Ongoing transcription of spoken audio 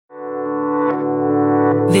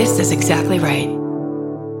This is exactly right.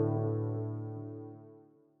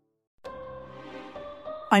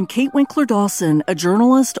 I'm Kate Winkler-Dawson, a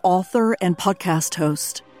journalist, author, and podcast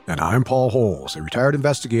host. And I'm Paul Holes, a retired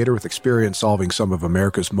investigator with experience solving some of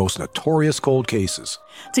America's most notorious cold cases.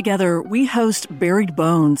 Together, we host Buried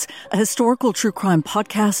Bones, a historical true crime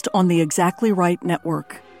podcast on the Exactly Right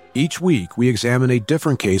network. Each week, we examine a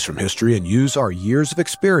different case from history and use our years of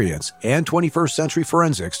experience and 21st century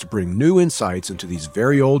forensics to bring new insights into these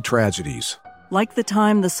very old tragedies. Like the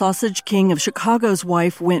time the Sausage King of Chicago's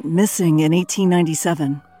wife went missing in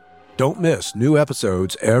 1897. Don't miss new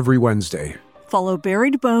episodes every Wednesday. Follow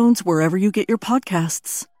Buried Bones wherever you get your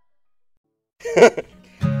podcasts.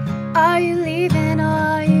 Are you leaving or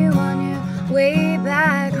are you on your way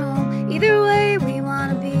back home? Either way, we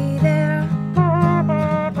want to be there.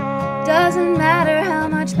 Doesn't matter how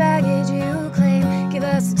much baggage you claim. Give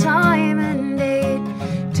us a time and date,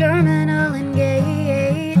 terminal and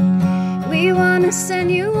gate. We want to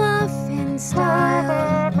send you off in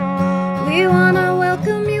style. We want to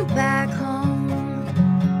welcome you back home.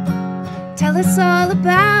 Tell us all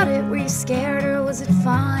about it. Were you scared or was it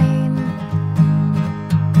fine?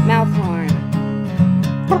 Mouth horn.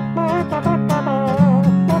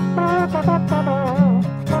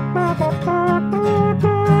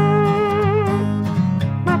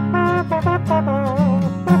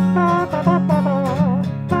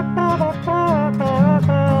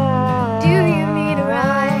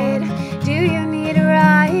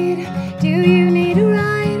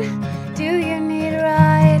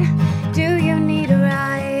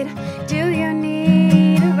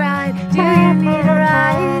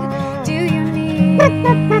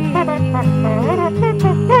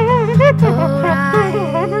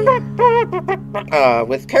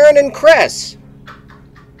 With Karen and Chris.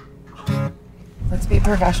 Let's be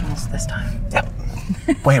professionals this time. Yep.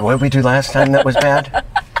 Wait, what did we do last time that was bad?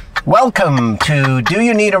 Welcome to Do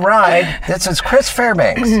You Need a Ride? This is Chris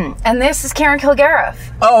Fairbanks. And this is Karen Kilgariff.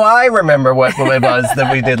 Oh, I remember what it was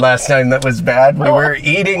that we did last time that was bad. We were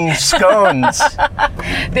eating scones.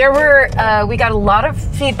 We got a lot of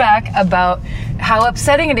feedback about how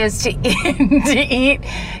upsetting it is to eat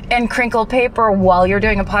and crinkle paper while you're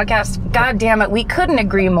doing a podcast. God damn it, we couldn't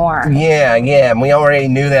agree more. Yeah, and we already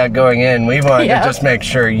knew that going in. We wanted to just make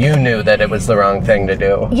sure you knew that it was the wrong thing to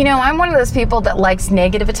do. You know, I'm one of those people that likes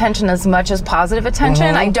negative attention as much as positive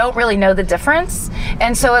attention. I don't really know the difference.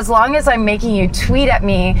 And so as long as I'm making you tweet at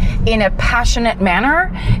me in a passionate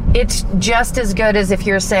manner, it's just as good as if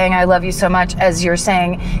you're saying I love you so much as you're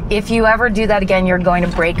saying, if you ever do that again, you're going to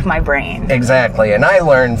break my brain. Exactly. And I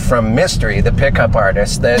learned from Mystery, the pickup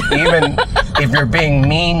artist, that even if you're being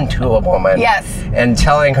mean to a woman and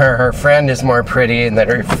telling her friend is more pretty and that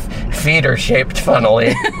her feet are shaped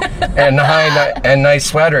funnily and nice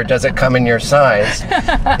sweater doesn't come in your size,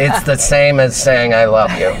 it's the same as saying I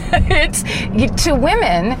love you. To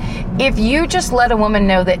women, if you just let a woman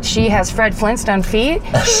know that she has Fred Flintstone feet,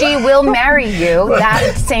 she will marry you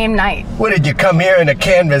that same night. What, did you come here in a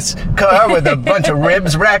canvas car with a bunch of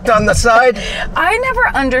ribs racked on the side? I never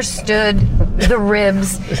understood the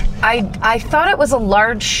ribs. I thought it was a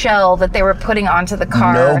large shell that they were putting onto the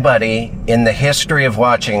car. Nobody in the history of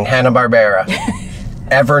watching Hanna-Barbera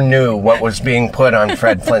ever knew what was being put on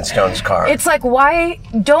Fred Flintstone's car. It's like, why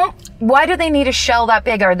do they need a shell that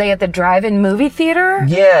big? Are they at the drive-in movie theater?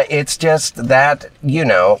 Yeah, it's just that,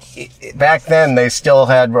 back then they still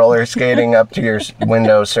had roller skating up to your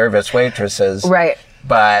window service waitresses. Right.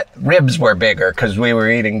 But ribs were bigger because we were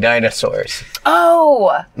eating dinosaurs.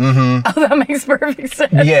 Oh! Mm-hmm. Oh, that makes perfect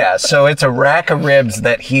sense. Yeah, so it's a rack of ribs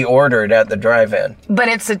that he ordered at the drive-in. But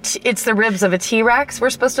it's the ribs of a T-Rex, we're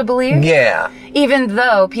supposed to believe? Yeah. Even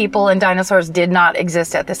though people and dinosaurs did not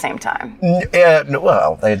exist at the same time.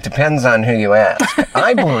 Well, it depends on who you ask.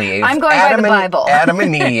 I believe I'm going by the Bible. Adam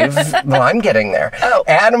and Eve, well, I'm getting there. Oh.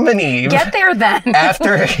 Adam and Eve. Get there then.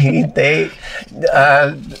 After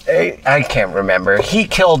I can't remember. He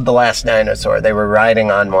killed the last dinosaur. They were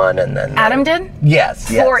riding on one and then... Adam did? Yes.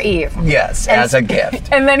 For Eve. Yes, as a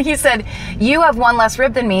gift. And then he said, you have one less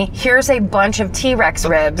rib than me. Here's a bunch of T-Rex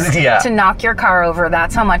ribs to knock your car over.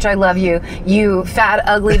 That's how much I love you, you fat,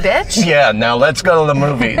 ugly bitch. Yeah, now let's go to the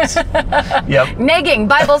movies. Yep. Nagging,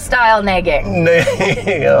 Bible-style nagging.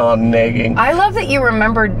 Oh, nagging. I love that you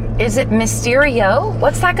remembered, is it Mysterio?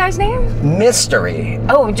 What's that guy's name? Mystery.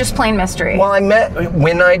 Oh, just plain Mystery. Well,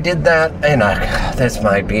 when I did that, and this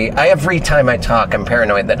might be, every time I talk, I'm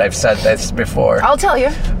paranoid that I've said this before. I'll tell you.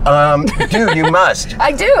 Dude, you must.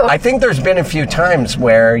 I do. I think there's been a few times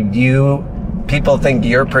where people think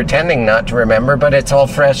you're pretending not to remember, but it's all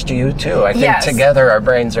fresh to you too. I think together our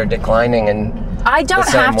brains are declining and I don't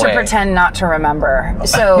have to pretend not to remember.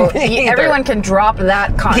 So everyone can drop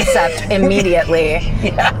that concept immediately.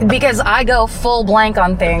 Because I go full blank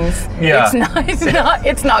on things.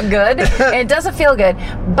 It's not good. It doesn't feel good.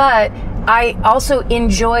 But I also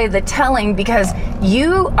enjoy the telling because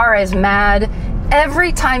you are as mad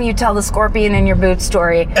every time you tell the scorpion in your boot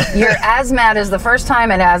story. You're as mad as the first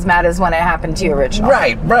time and as mad as when it happened to you originally.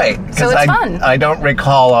 Right. So it's fun. I don't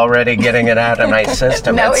recall already getting it out of my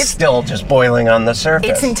system. No, it's still just boiling on the surface.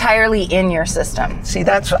 It's entirely in your system. See,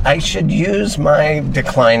 I should use my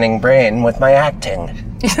declining brain with my acting.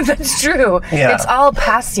 That's true. Yeah. It's all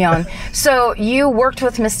passion. So you worked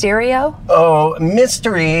with Mysterio? Oh,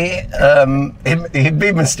 Mystery. He'd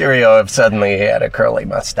be Mysterio if suddenly he had a curly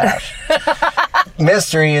mustache.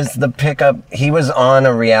 Mystery is the pickup. He was on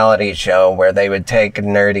a reality show where they would take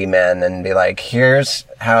nerdy men and be like, here's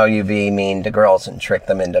how you be mean to girls and trick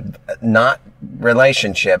them into not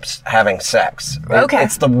relationships, having sex. Okay.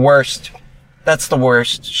 It's the worst. That's the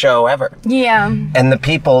worst show ever. Yeah. And the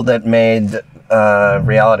people that made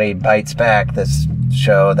Reality Bites Back, this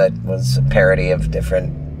show that was a parody of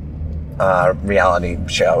different reality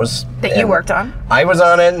shows. That you worked on? I was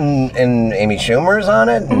on it, and Amy Schumer's on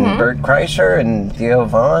it, and Bert Kreischer, and Theo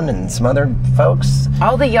Vaughn, and some other folks.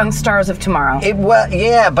 All the young stars of tomorrow. But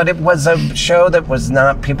it was a show that was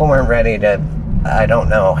not, people weren't ready to, I don't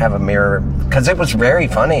know, have a mirror, because it was very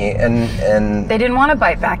funny, and they didn't want to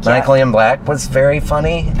bite back yet. Michael Ian Black was very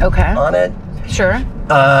funny on it. Sure.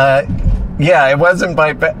 Yeah, it wasn't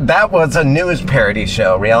Bite Back. That was a news parody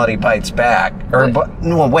show, Reality Bites Back.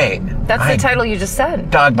 No, wait. That's the title you just said.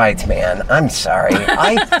 Dog Bites Man. I'm sorry.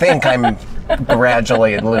 I think I'm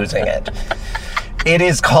gradually losing it. It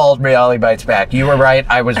is called Reality Bites Back. You were right.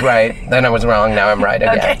 I was right. Then I was wrong. Now I'm right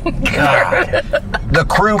again. Okay. God. The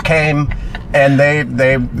crew came, and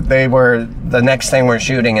they were, the next thing we're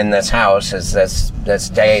shooting in this house is this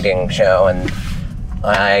dating show, and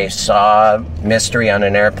I saw Mystery on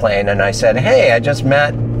an airplane, and I said, hey, I just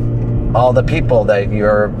met all the people that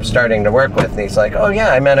you're starting to work with. And he's like, oh yeah,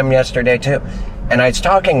 I met him yesterday too. And I was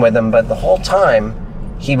talking with him, but the whole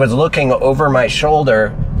time he was looking over my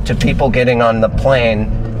shoulder to people getting on the plane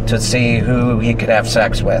to see who he could have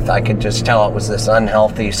sex with. I could just tell it was this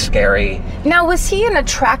unhealthy, scary... Now, was he an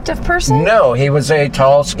attractive person? No, he was a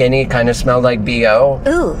tall, skinny, kind of smelled like B.O.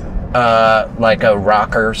 Ooh. Like a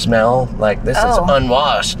rocker smell. Like, this is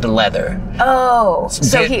unwashed leather. Oh.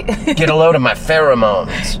 So get a load of my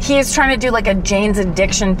pheromones. He is trying to do like a Jane's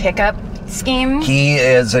Addiction pickup scheme? He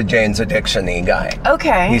is a Jane's Addiction-y guy.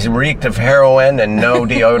 Okay. He's reeked of heroin and no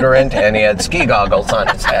deodorant, and he had ski goggles on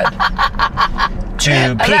his head.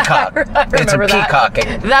 To peacock. It's a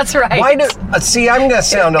peacocking. That's right. Why do? See, I'm going to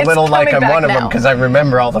sound a little like I'm one of them because I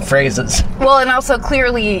remember all the phrases. Well, and also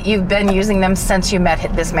clearly you've been using them since you met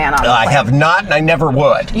this man on the plane. I have not, and I never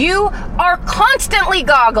would. You are constantly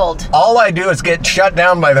goggled. All I do is get shut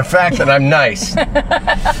down by the fact that I'm nice.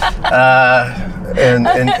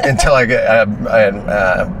 Until I get an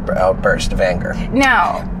outburst of anger.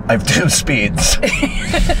 Now, I have two speeds.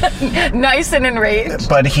 Nice and enraged.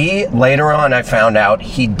 But later on, I found out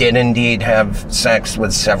he did indeed have sex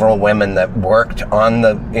with several women that worked in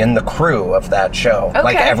the crew of that show. Okay.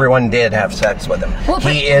 Like, everyone did have sex with him. Well,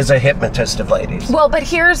 he is a hypnotist of ladies. Well,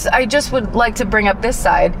 but I just would like to bring up this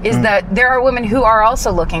side, is that there are women who are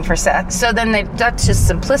also looking for sex. So then that's just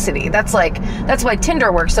simplicity. That's why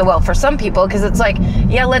Tinder works so well for some people, because it's like,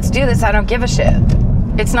 yeah, let's do this. I don't give a shit.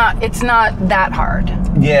 It's not that hard.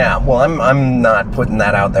 Yeah, well, I'm not putting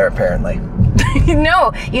that out there apparently.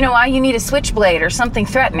 No, you know why? You need a switchblade or something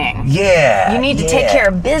threatening. Yeah. You need to take care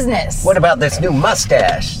of business. What about this new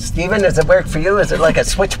mustache? Steven, does it work for you? Is it like a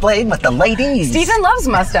switchblade with the ladies? Steven loves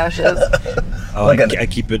mustaches. I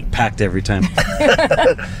keep it packed every time.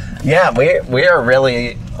 Yeah, we are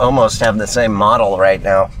really almost have the same model right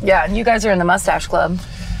now. Yeah, you guys are in the mustache club.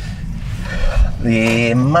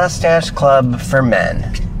 The Mustache Club for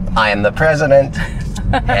Men. I am the president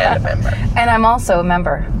and a member. And I'm also a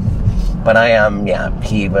member. But I am,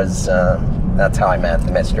 he was, that's how I met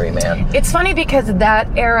the Mystery Man. It's funny because that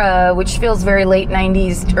era, which feels very late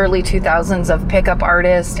 90s, early 2000s of pickup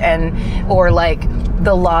artists or like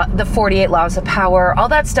the 48 Laws of Power, all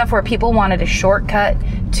that stuff where people wanted a shortcut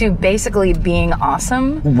to basically being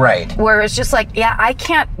awesome. Right. Where it's just like, yeah, I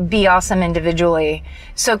can't be awesome individually.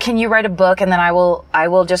 So can you write a book and then I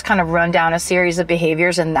will just kind of run down a series of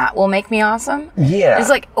behaviors and that will make me awesome? Yeah. It's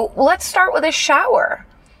like, well, let's start with a shower.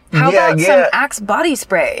 How about some Axe body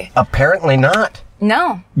spray? Apparently not.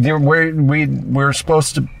 No. We're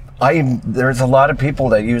supposed to, there's a lot of people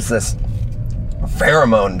that use this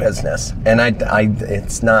pheromone business, and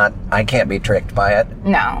I can't be tricked by it.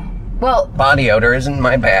 No. Well, body odor isn't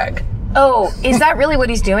my bag. Oh, is that really what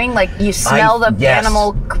he's doing? Like, you smell the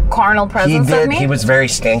animal carnal presence of me? He was very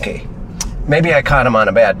stinky. Maybe I caught him on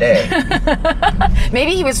a bad day.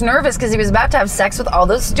 Maybe he was nervous because he was about to have sex with all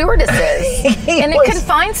those stewardesses in a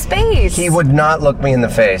confined space. He would not look me in the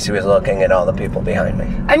face. He was looking at all the people behind me.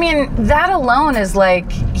 I mean, that alone is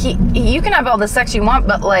like, you can have all the sex you want,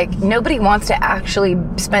 but like, nobody wants to actually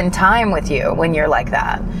spend time with you when you're like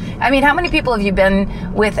that. I mean, how many people have you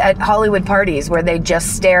been with at Hollywood parties where they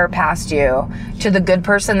just stare past you to the good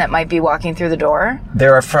person that might be walking through the door?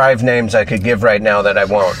 There are 5 names I could give right now that I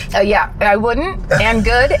won't. Yeah, I wouldn't, and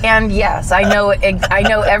good, and yes, I know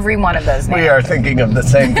every one of those names. We are thinking of the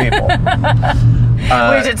same people.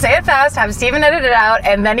 We should say it fast, have Steven edit it out,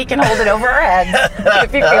 and then he can hold it over our heads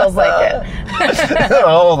if he feels like it.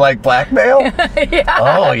 Oh, like blackmail? Yeah.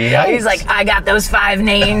 Oh, yeah. He's like, I got those 5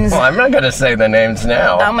 names. Well, I'm not going to say the names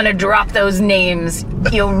now. I'm going to drop those names.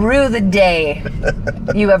 You'll rue the day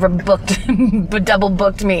you ever double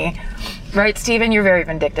booked me. Right, Steven? You're very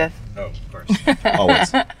vindictive. Oh, of course.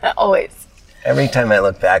 Always. Always. Every time I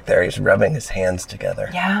look back there, he's rubbing his hands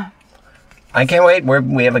together. Yeah. I can't wait.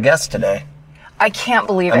 We have a guest today. I can't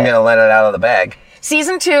believe it. I'm going to let it out of the bag.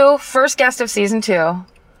 Season 2, first guest of season 2.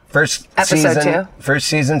 Episode 2. First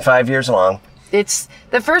season, 5 years long. It's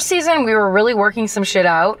the first season. We were really working some shit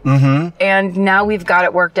out, and now we've got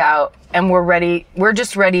it worked out, and we're ready. We're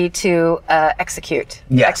just ready to execute.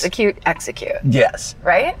 Yes. Execute. Yes.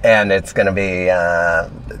 Right. And it's going to be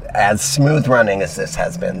as smooth running as this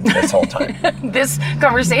has been this whole time. This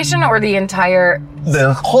conversation, or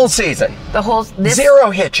the whole season.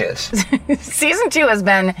 Zero hitches. Season 2 has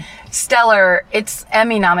been stellar. It's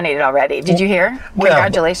Emmy nominated already. Did you hear?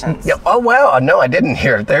 Congratulations. Yeah. Oh, wow. No, I didn't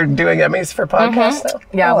hear. They're doing Emmys for podcasts now?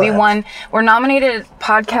 Yeah, we won. We're nominated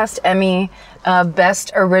Podcast Emmy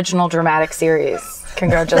Best Original Dramatic Series.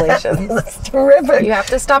 Congratulations. That's terrific. You have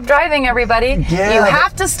to stop driving, everybody. Yeah, you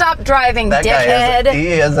have to stop driving, that dickhead. Guy he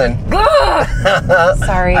isn't.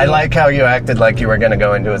 Sorry. I like how you acted like you were going to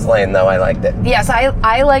go into his lane, though. I liked it. Yes,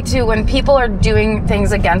 I like to, when people are doing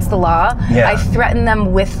things against the law, I threaten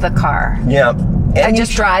them with the car. Yeah. And I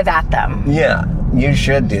just drive at them. Yeah. You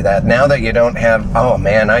should do that. Now that you don't have... Oh,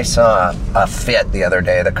 man, I saw a Fit the other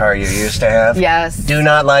day, the car you used to have. Yes. Do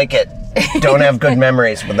not like it. Don't have good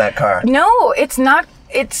memories with that car. No, it's not.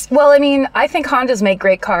 Well, I mean, I think Hondas make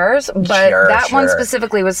great cars, but that one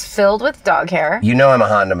specifically was filled with dog hair. You know I'm a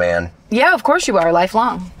Honda man. Yeah, of course you are,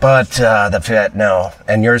 lifelong. But the Fit, no.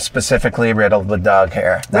 And yours specifically riddled with dog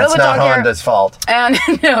hair. That's not Honda's fault. And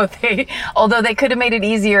no, although they could have made it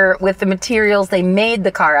easier with the materials they made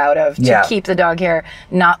the car out of to keep the dog hair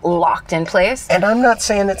not locked in place. And I'm not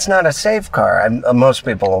saying it's not a safe car. Most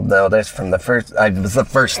people know this from the first... It was the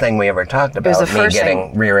first thing we ever talked about, me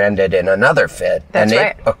getting rear-ended in another Fit. That's right.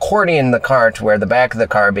 It accordioned the car to where the back of the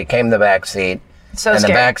car became the back seat. So and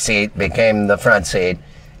scary. The back seat became the front seat.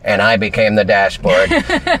 And I became the dashboard.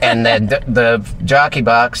 And then the jockey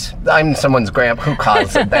box, I'm someone's grandpa. Who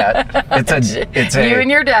calls it that? It's a you and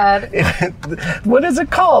your dad. What is it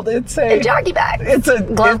called? It's a jockey bag. It's a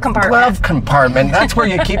glove compartment. Glove compartment. That's where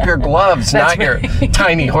you keep your gloves, not your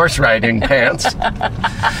tiny horse riding pants.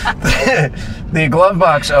 The glove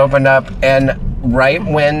box opened up, and right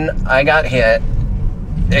when I got hit,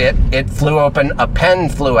 it flew open, a pen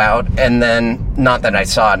flew out, and then, not that I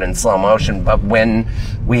saw it in slow motion, but when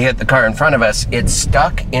we hit the car in front of us, it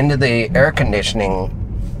stuck into the air conditioning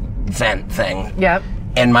vent thing. Yep.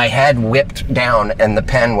 And my head whipped down, and the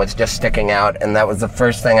pen was just sticking out, and that was the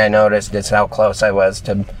first thing I noticed, is how close I was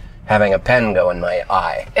to having a pen go in my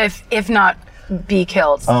eye. If not be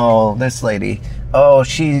killed. Oh, this lady. Oh,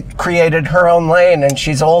 she created her own lane, and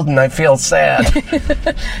she's old, and I feel sad.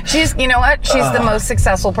 You know what? She's the most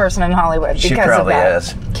successful person in Hollywood because she probably of that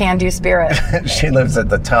is. can-do spirit. She lives at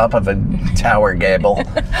the top of a tower gable.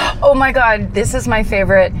 Oh my God, this is my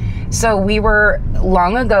favorite. So we were,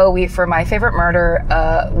 long ago, for My Favorite Murder,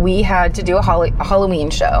 we had to do a Halloween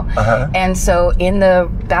show. And so in the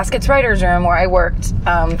Baskets Writers Room where I worked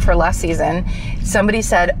for last season, somebody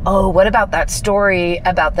said, oh, what about that story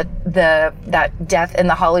about that death in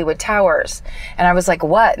the Hollywood Towers? And I was like,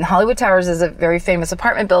 what? And Hollywood Towers is a very famous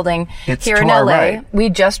apartment building here in LA. Right. We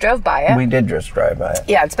just drove by it. We did just drive by it.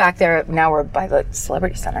 Yeah, it's back there. Now we're by the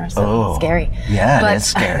Celebrity Center, so it's scary. Yeah, it is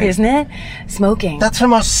scary. Isn't it? Smoking. That's the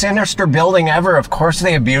most sinister building ever. Of course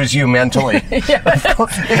they abuse you mentally.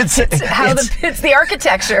 It's the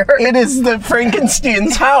architecture. It is the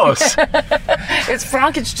Frankenstein's house. It's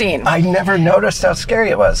Frankenstein. I never noticed how scary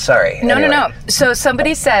it was. Sorry. No. So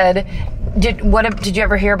somebody said, Did you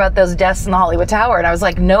ever hear about those deaths in the Hollywood Tower? And I was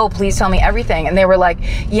like, no, please tell me everything. And they were like,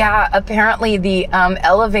 yeah, apparently the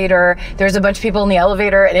elevator, there's a bunch of people in the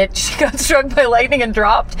elevator and she got struck by lightning and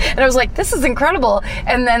dropped. And I was like, this is incredible.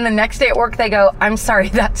 And then the next day at work, they go, I'm sorry,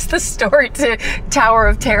 that's the story to Tower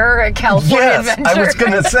of Terror at California Adventure. I was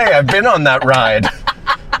going to say, I've been on that ride.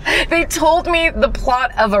 They told me the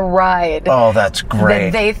plot of a ride. Oh, that's great.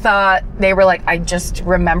 They were like, I just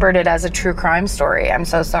remembered it as a true crime story. I'm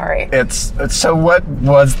so sorry. So what,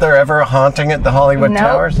 was there ever a haunting at the Hollywood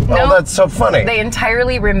Towers? No. Oh, that's so funny. They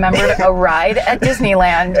entirely remembered a ride at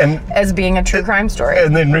Disneyland as being a true crime story.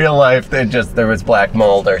 And in real life, there was black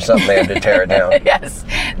mold or something they had to tear it down. Yes.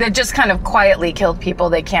 That just kind of quietly killed people.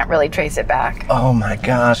 They can't really trace it back. Oh my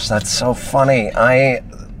gosh, that's so funny.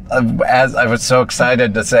 As I was so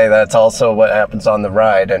excited to say that's also what happens on the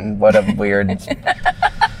ride, and what a weird...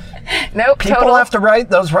 Nope, People have to write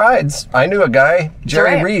those rides. I knew a guy,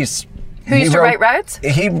 Jerry Reese. Who used to write rides?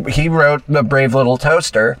 He wrote The Brave Little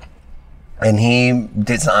Toaster, and he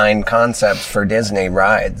designed concepts for Disney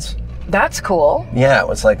rides. That's cool. Yeah, it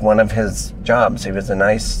was like one of his jobs.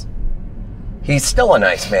 He's still a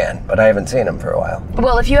nice man, but I haven't seen him for a while.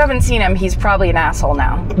 Well, if you haven't seen him, he's probably an asshole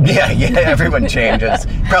now. Yeah, everyone changes.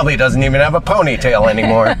 Probably doesn't even have a ponytail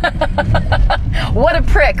anymore. What a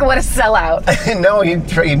prick, what a sellout. No,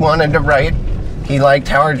 he wanted to write. He liked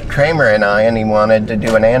Howard Kramer and he wanted to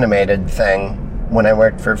do an animated thing when I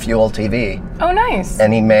worked for Fuel TV. Oh, nice.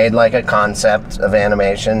 And he made like a concept of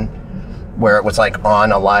animation where it was like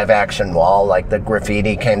on a live action wall, like the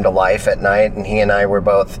graffiti came to life at night, and he and I were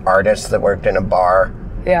both artists that worked in a bar.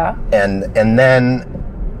 Yeah. And then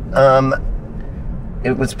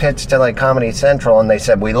it was pitched to like Comedy Central, and they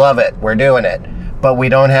said, we love it, we're doing it, but we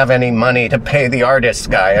don't have any money to pay the artist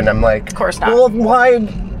guy. And I'm like, of course not. Well, why?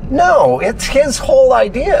 No, it's his whole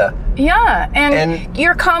idea. Yeah, and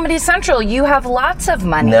you're Comedy Central, you have lots of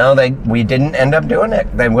money. No, we didn't end up doing it.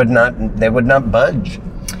 They would not budge.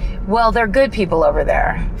 Well, they're good people over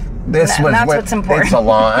there. That's what's important. It's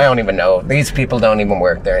I don't even know. These people don't even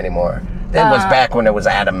work there anymore. It was back when it was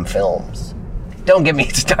Adam Films. Don't get me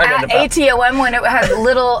started at about ATOM when it had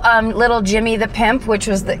little Jimmy the Pimp, which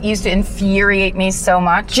used to infuriate me so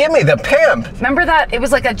much. Jimmy the Pimp? Remember that? It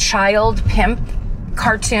was like a child pimp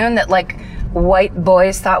cartoon that like white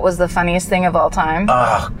boys thought was the funniest thing of all time.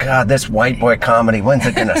 Oh God, this white boy comedy, when's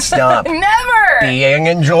it gonna stop? Never! Being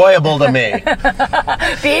enjoyable to me.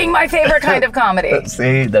 Being my favorite kind of comedy.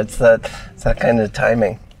 See, that's that kind of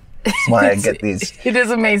timing. That's why I get these. It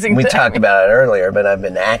is amazing. We talked about it earlier, but I've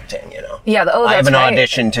been acting, Yeah, that's I have an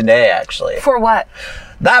audition today, actually. For what?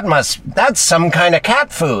 That's some kind of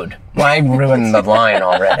cat food. Well, I ruined the line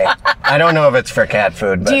already. I don't know if it's for cat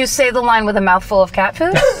food, but... Do you say the line with a mouthful of cat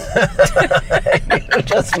food?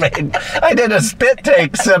 I did a spit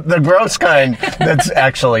take, except the gross kind that's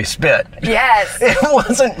actually spit. Yes. It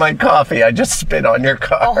wasn't my coffee, I just spit on your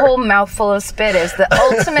car. A whole mouthful of spit is the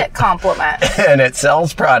ultimate compliment. And it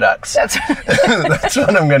sells products. That's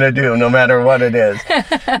what I'm gonna do, no matter what it is.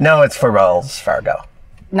 No, it's for Wells Fargo.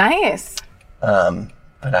 Nice.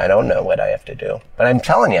 But I don't know what I have to do. But I'm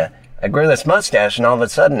telling you, I grew this mustache, and all of a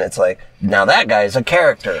sudden it's like, now that guy's a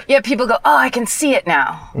character. Yeah, people go, oh, I can see it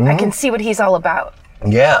now. Mm-hmm. I can see what he's all about.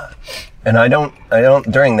 Yeah. And I don't,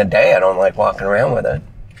 during the day, I don't like walking around with it.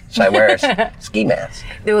 So I wear a ski mask.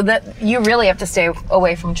 You really have to stay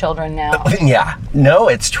away from children now. Yeah. No,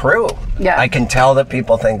 it's true. Yeah. I can tell that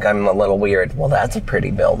people think I'm a little weird. Well, that's a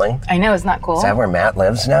pretty building. I know, isn't that cool? Is that where Matt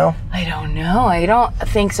lives now? I don't know. I don't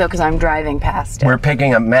think so, because I'm driving past it. We're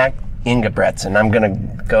picking up Matt Ingebretson. I'm going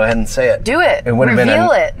to go ahead and say it. Do it.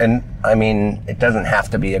 Reveal it. And I mean, it doesn't have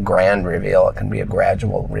to be a grand reveal. It can be a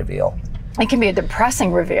gradual reveal. It can be a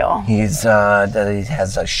depressing reveal. He has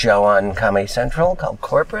a show on Comedy Central called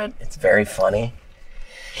Corporate. It's very funny.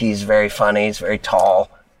 He's very funny. He's very tall.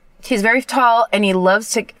 He's very tall, and he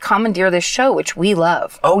loves to commandeer this show, which we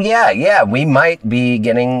love. Oh, yeah. We might be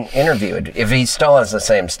getting interviewed. If he still has the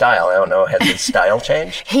same style. I don't know. Has his style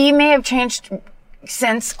changed? He may have changed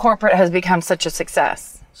since Corporate has become such a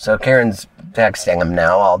success. So Karen's texting him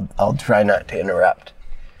now. I'll try not to interrupt.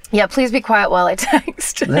 Yeah, please be quiet while I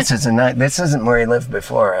text. This isn't where he lived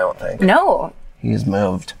before, I don't think. No. He's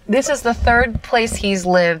moved. This is the third place he's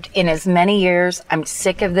lived in as many years. I'm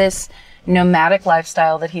sick of this nomadic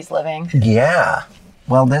lifestyle that he's living. Yeah.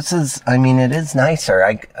 Well, it is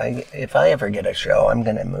nicer. If I ever get a show, I'm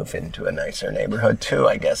going to move into a nicer neighborhood too.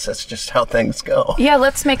 I guess that's just how things go. Yeah,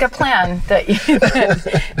 let's make a plan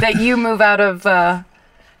that you move out of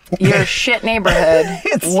your shit neighborhood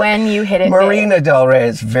when you hit it Marina big. Del Rey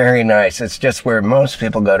is very nice. It's just where most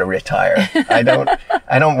people go to retire. I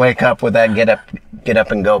don't wake up with that get up get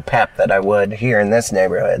up and go pep that I would here in this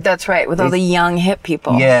neighborhood. That's right, with all the young hip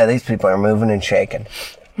people. Yeah, these people are moving and shaking.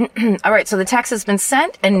 All right, so the text has been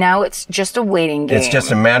sent, and now it's just a waiting game. It's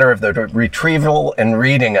just a matter of the retrieval and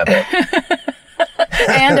reading of it.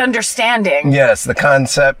 And understanding. Yes, the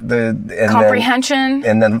concept, the comprehension,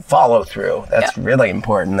 and then follow through. That's really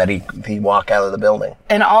important that he walk out of the building.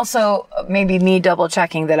 And also maybe me double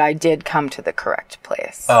checking that I did come to the correct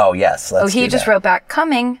place. Oh yes, he just wrote back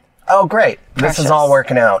coming. Oh great, Precious. This is all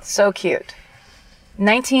working out. So cute.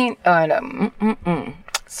 19. Oh no.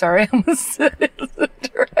 Sorry, I almost said his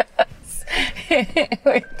address.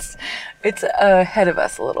 it's ahead of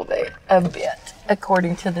us a bit,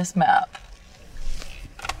 according to this map.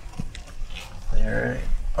 There.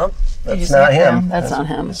 Oh, that's not him. That's not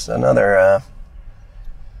him. It's another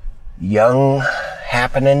young,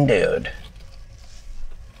 happening dude.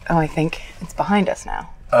 Oh, I think it's behind us now.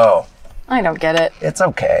 Oh. I don't get it. It's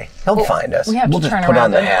okay. He'll find us. We'll just turn put around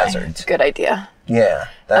on the anyway. hazards. Good idea. Yeah.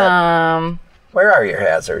 Where are your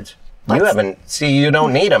hazards? You haven't. See, you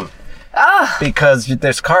don't need them. Because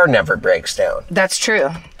this car never breaks down. That's true.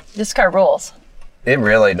 This car rolls. It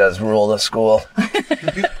really does rule the school.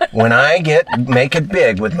 When I make it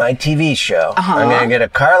big with my TV show, I'm going to get a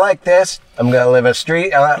car like this. I'm going to live a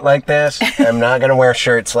street like this. I'm not going to wear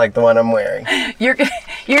shirts like the one I'm wearing. You're going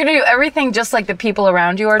to do everything just like the people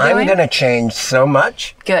around you are doing? I'm going to change so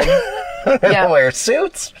much. Good. I'm going to wear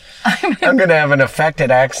suits. I'm going to have an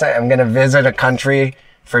affected accent. I'm going to visit a country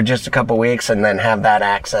for just a couple weeks and then have that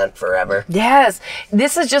accent forever. Yes.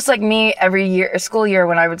 This is just like me every school year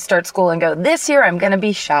when I would start school and go, this year I'm going to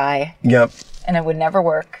be shy. Yep. And it would never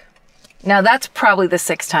work. Now that's probably the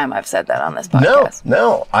 6th time I've said that on this podcast.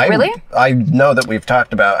 No. Really? I know that we've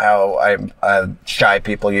talked about how shy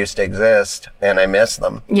people used to exist and I miss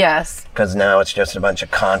them. Yes. Because now it's just a bunch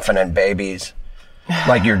of confident babies.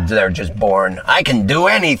 Like they're just born. I can do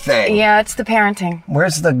anything. Yeah, it's the parenting.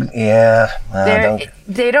 Where's the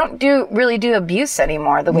they don't really do abuse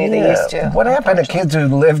anymore the way they used to. What happened to kids who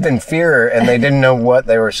lived in fear and they didn't know what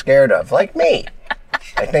they were scared of? Like me.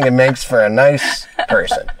 I think it makes for a nice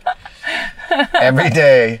person. Every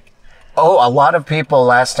day. Oh, a lot of people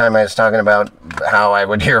last time I was talking about how I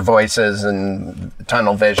would hear voices and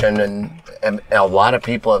tunnel vision and a lot of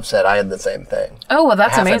people have said I had the same thing. Oh, well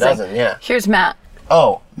that's amazing. Half a dozen, yeah. Here's Matt.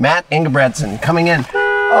 Oh, Matt Ingebretson coming in.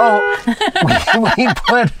 Oh, we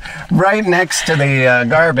put right next to the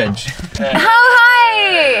garbage. Oh,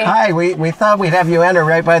 hi! Hi, we thought we'd have you enter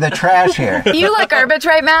right by the trash here. You like garbage,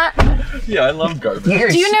 right, Matt? Yeah, I love garbage.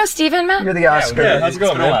 Do you know Steven, Matt? You're the Oscar. Yeah, how's it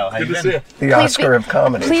going, man? Good to see you. The Oscar of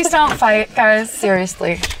comedy. Please don't fight, guys.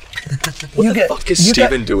 Seriously. What the fuck is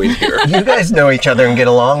Steven doing here? You guys know each other and get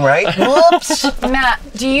along, right? Whoops. Matt,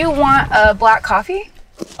 do you want a black coffee?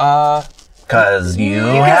 Because you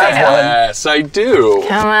can have say no. one. Yes, I do.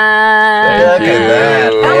 Come on. Look at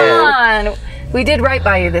that. Come on. We did right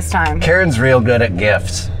by you this time. Karen's real good at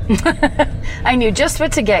gifts. I knew just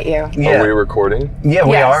what to get you. Yeah. Are we recording? Yeah,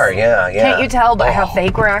 we Yes. are. Yeah. Can't you tell by how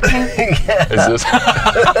fake we're acting? Is this?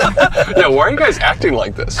 Yeah, why are you guys acting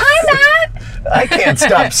like this? Hi, Matt. I can't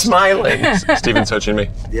stop smiling. Steven's touching me.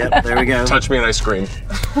 Yep, there we go. Touch me and I scream.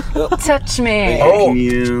 Touch me. Oh, Can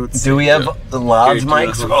you do we have the lav Here, do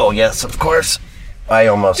mics? the- Oh, yes, of course. I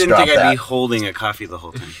almost didn't dropped think I'd that. be holding a coffee the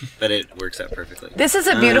whole time, but it works out perfectly. This is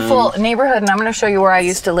a beautiful neighborhood, and I'm going to show you where I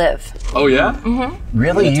used to live. Oh yeah?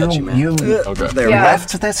 Really? I'm gonna touch you, man. You Okay. There Yeah.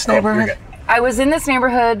 left this neighborhood? I was in this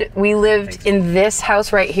neighborhood. We lived in this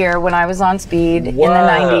house right here when I was on speed in the Wow.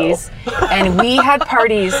 90s. And we had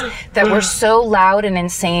parties that were so loud and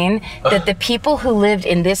insane that the people who lived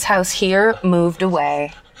in this house here moved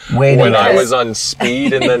away. Wait, When I was on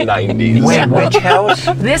speed in the 90s. Wait, which house?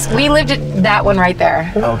 We lived at that one right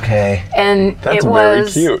there. Okay. And That's it very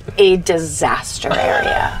was cute. a disaster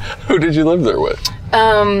area. Who did you live there with?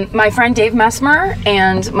 My friend Dave Messmer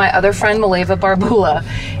and my other friend Maleva Barbula.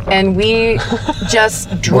 And we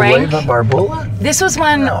just drank. Maleva Barbula? This was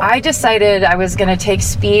when I decided I was going to take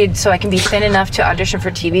speed so I can be thin enough to audition for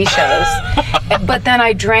TV shows. But then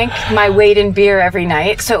I drank my weight in beer every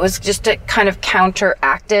night. So it was just a kind of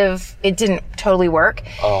counteractive. It didn't totally work.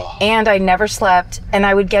 And I never slept. And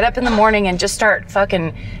I would get up in the morning and just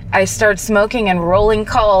I started smoking and rolling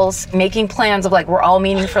calls, making plans of like, we're all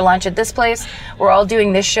meeting for lunch at this place. We're all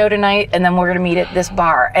doing this show tonight. And then we're going to meet at this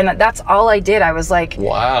bar. And that's all I did. I was like,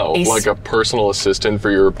 Wow, like a personal assistant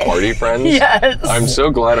for your party friends? Yes. I'm so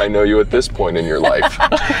glad I know you at this point in your life.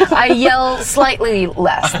 I yell slightly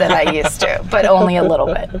less than I used to, but only a little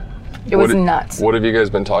bit. It was nuts. What have you guys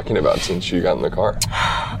been talking about since you got in the car?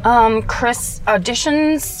 Chris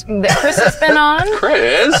auditions that Chris has been on.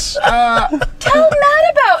 Chris? Tell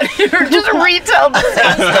Matt about him. just retell the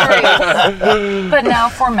same story. But now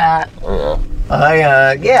for Matt.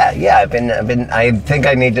 I think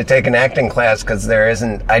I need to take an acting class because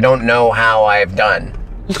I don't know how I've done.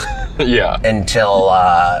 Yeah. Until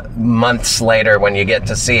months later when you get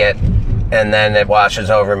to see it, and then it washes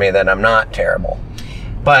over me that I'm not terrible.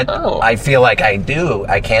 But I feel like I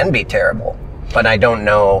can be terrible. But I don't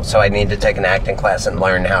know, so I need to take an acting class and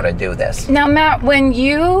learn how to do this. Now, Matt,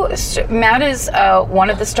 Matt is one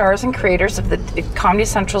of the stars and creators of the Comedy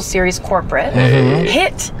Central series Corporate.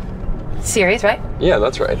 Hit series, right? Yeah,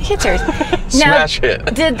 that's right. Hit series. Smash hit.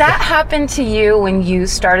 Did that happen to you when you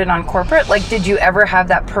started on Corporate? Like, did you ever have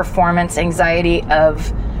that performance anxiety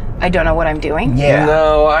of, I don't know what I'm doing? Yeah.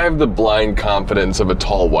 No, I have the blind confidence of a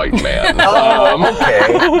tall white man.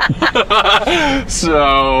 Okay.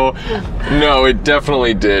 So, no, it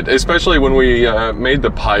definitely did. Especially when we made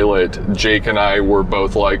the pilot, Jake and I were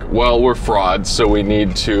both like, well, we're frauds, so we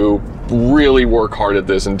need to really work hard at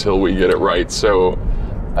this until we get it right. So,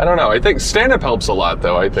 I don't know. I think stand-up helps a lot,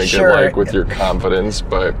 though, I think, Sure. with your confidence,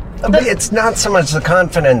 but it's not so much the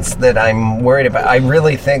confidence that I'm worried about. I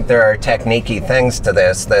really think there are technique-y things to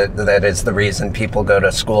this that is the reason people go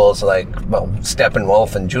to schools like,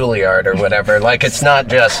 Steppenwolf and Juilliard or whatever. Like, it's not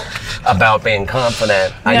just about being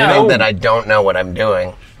confident. I know that I don't know what I'm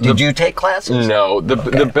doing. Did you take classes? No.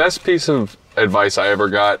 The best piece of advice I ever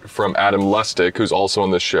got from Adam Lustig, who's also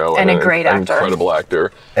on the show and a great actor, incredible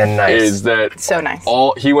actor, and nice, is that so nice.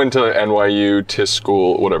 He went to NYU TIS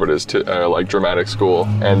school, whatever it is, like dramatic school,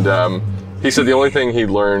 and he said the only thing he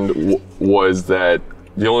learned was that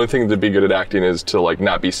the only thing to be good at acting is to like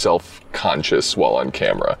not be self-conscious while on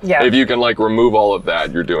camera. Yeah. If you can like remove all of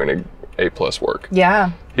that, you're doing A+ work.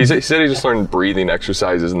 Yeah. He said he just learned breathing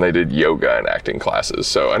exercises and they did yoga and acting classes.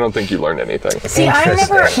 So I don't think you learned anything. See,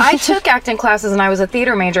 I took acting classes and I was a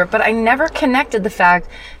theater major, but I never connected the fact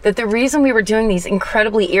that the reason we were doing these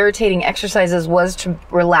incredibly irritating exercises was to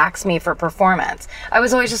relax me for performance. I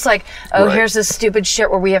was always just like, here's this stupid shit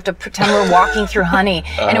where we have to pretend we're walking through honey.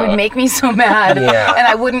 And it would make me so mad. Yeah. And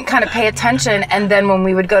I wouldn't kind of pay attention. And then when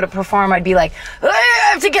we would go to perform, I'd be like, I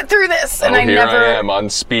have to get through this. And I am on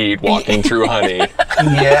speed walking through honey.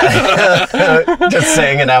 Yeah, just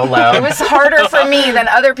saying it out loud. It was harder for me than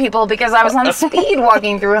other people because I was on speed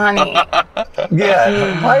walking through honey.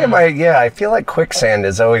 Yeah, I feel like quicksand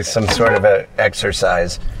is always some sort of an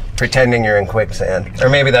exercise. Pretending you're in quicksand. Or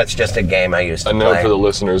maybe that's just a game I used to play. A note for the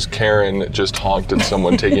listeners, Karen just honked at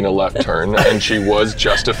someone taking a left turn, and she was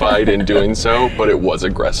justified in doing so, but it was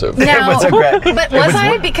aggressive. No, It was aggressive. But was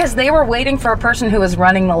I? Because they were waiting for a person who was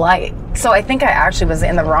running the light. So I think I actually was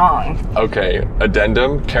in the wrong. Okay,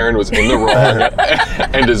 addendum, Karen was in the wrong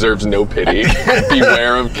and deserves no pity.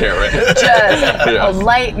 Beware of Karen. Just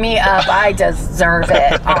light me up. I deserve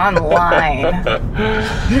it online.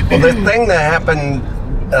 Well, the thing that happened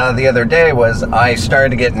the other day was I started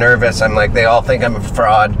to get nervous. I'm like, they all think I'm a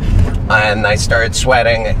fraud. And I started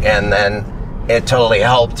sweating, and then it totally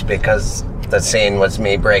helped because the scene was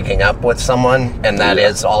me breaking up with someone, and that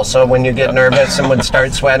is also when you get nervous and would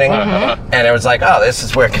start sweating. And it was like, this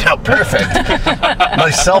is working out perfect. My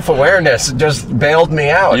self-awareness just bailed me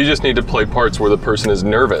out. You just need to play parts where the person is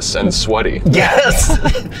nervous and sweaty. Yes.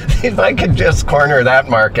 If I could just corner that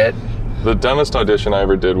market. The dumbest audition I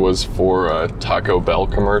ever did was for a Taco Bell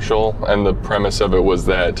commercial, and the premise of it was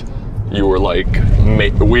that you were like,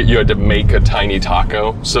 you had to make a tiny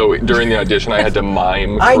taco. So during the audition, I had to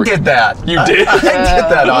mime. I did that. You did? I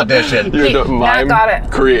did that audition. You had to mime.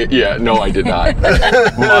 Matt got it. No, I did not.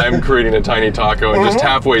 Mime creating a tiny taco, and just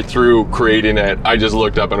halfway through creating it, I just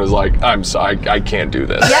looked up and was like, I'm sorry, I can't do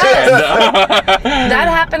this. Yes. That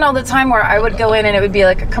happened all the time where I would go in and it would be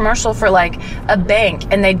like a commercial for like a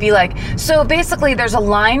bank, and they'd be like, so basically there's a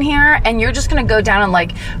line here and you're just going to go down and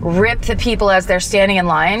like rip the people as they're standing in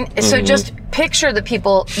line. So just picture the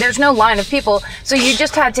people. There's no line of people, so you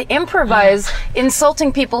just had to improvise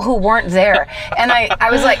insulting people who weren't there. And I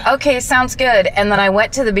was like, okay, sounds good. And then I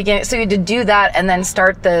went to the beginning, so you had to do that and then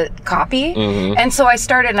start the copy. And so I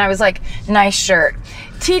started and I was like, nice shirt,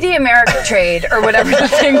 TD Ameritrade, or whatever the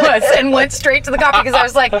thing was, and went straight to the copy because I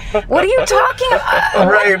was like, what are you talking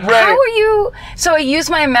about? Right. How are you? So I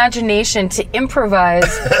used my imagination to improvise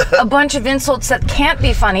a bunch of insults that can't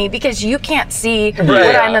be funny because you can't see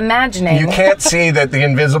what I'm imagining. You can't see that the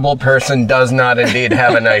invisible person does not indeed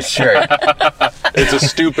have a nice shirt. It's a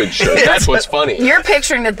stupid shirt. That's what's funny. You're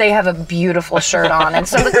picturing that they have a beautiful shirt on, and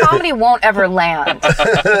so the comedy won't ever land.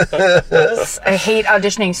 I hate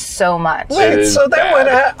auditioning so much. Wait, so then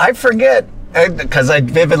what? I forget, because I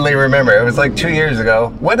vividly remember. It was like 2 years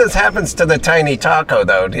ago. What happens to the tiny taco,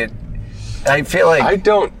 though? I feel like... I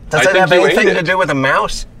don't... Does it have anything to do with a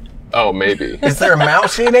mouse? Oh, maybe. Is there a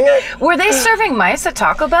mouse eating it? Were they serving mice at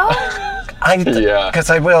Taco Bell? Yeah. Because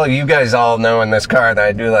you guys all know in this car that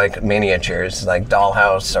I do like miniatures, like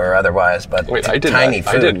Dollhouse or otherwise, but Wait, tiny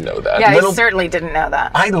food. I didn't know that. Yeah, I certainly didn't know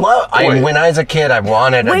that. When I was a kid, I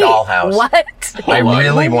wanted a dollhouse. What? I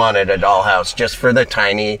really wanted a dollhouse just for the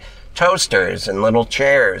tiny toasters and little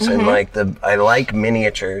chairs and I like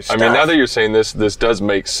miniature stuff. I mean, now that you're saying this does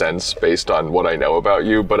make sense based on what I know about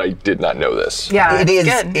you, but I did not know this. Yeah, it is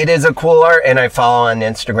good. It is a cool art, and I follow on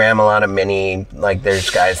Instagram a lot of there's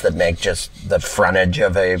guys that make just the frontage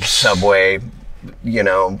of a subway,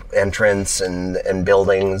 entrance and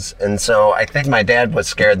buildings. And so I think my dad was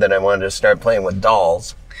scared that I wanted to start playing with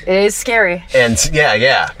dolls. It is scary. And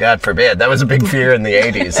yeah, God forbid. That was a big fear in the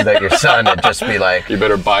 80s, that your son would just be like... You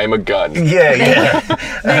better buy him a gun. Yeah.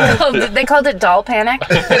 They called it doll panic.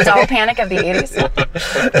 The doll panic of the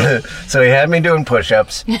 80s. So he had me doing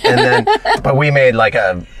push-ups, but we made like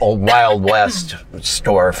a Wild West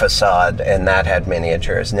store facade, and that had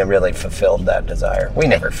miniatures, and it really fulfilled that desire. We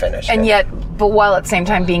never finished it. And yet, but while at the same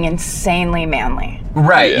time being insanely manly.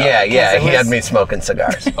 Right, yeah. He had me smoking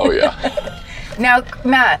cigars. Oh, yeah. Now,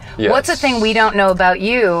 Matt, Yes. What's a thing we don't know about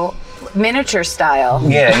you, miniature style?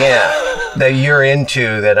 Yeah. That you're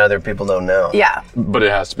into that other people don't know. Yeah. But it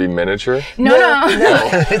has to be miniature? No.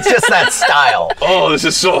 It's just that style. Oh, this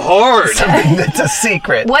is so hard. Something that's a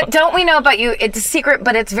secret. What don't we know about you? It's a secret,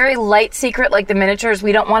 but it's very light secret, like the miniatures.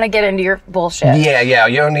 We don't want to get into your bullshit. Yeah.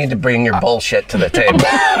 You don't need to bring your bullshit to the table.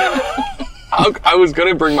 I was going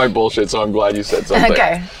to bring my bullshit, so I'm glad you said something.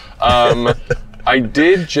 Okay. I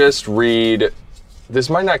did just read... This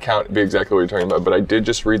might not be exactly what you're talking about, but I did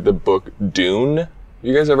just read the book Dune.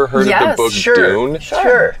 You guys ever heard of the book Dune?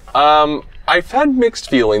 Sure. I've had mixed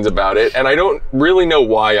feelings about it, and I don't really know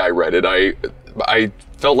why I read it. I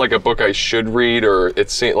felt like a book I should read, or it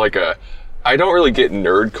seemed like I don't really get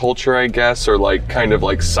nerd culture, I guess, or like kind of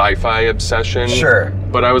like sci-fi obsession. Sure.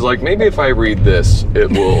 But I was like, maybe if I read this, it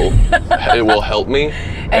will help me.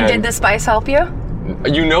 And did the spice help you?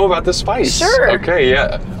 You know about the spice? Sure. Okay,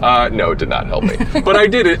 yeah. No, it did not help me. But I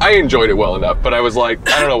did it. I enjoyed it well enough. But I was like,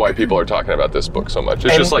 I don't know why people are talking about this book so much.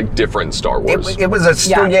 It's just like different Star Wars. It was a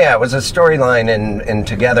storyline in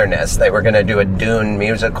Togetherness. They were going to do a Dune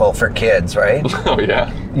musical for kids, right? Oh,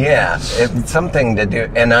 yeah. Yeah, it's something to do.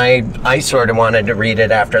 And I sort of wanted to read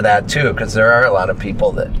it after that, too, because there are a lot of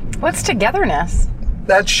people that... What's Togetherness?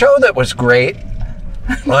 That show that was great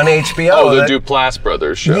on HBO. Oh, the Duplass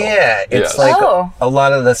Brothers show. Yeah, it's like a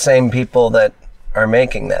lot of the same people that are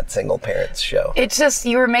making that Single Parents show. It's just,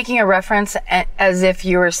 you were making a reference as if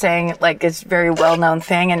you were saying, like, it's a very well-known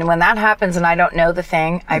thing, and when that happens and I don't know the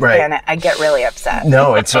thing, I panic. I get really upset.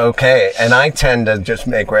 No, it's okay. And I tend to just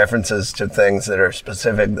make references to things that are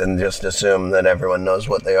specific and just assume that everyone knows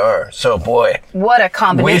what they are. So, boy. What a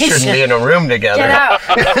combination. We shouldn't be in a room together. Get out.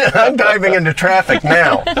 I'm diving into traffic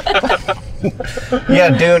now. Yeah,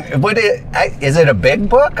 Dune. Is it a big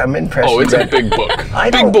book? I'm impressed. Oh, it's a big book.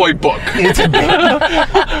 Big boy book. It's a big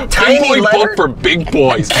tiny big boy letter? book for big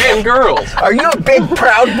boys and girls. Are you a big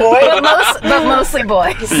proud boy? But mostly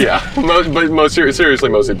boys. Yeah, seriously,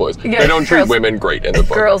 mostly boys. Yeah, they don't treat girls- women great in the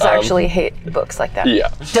book. Girls actually hate books like that. Yeah.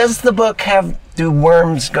 Does the book do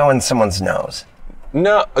worms go in someone's nose?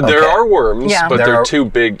 No, there are worms, but There they're are- too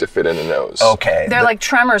big to fit in a nose. Okay. They're like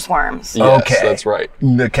Tremors worms. Yes, Okay. that's right.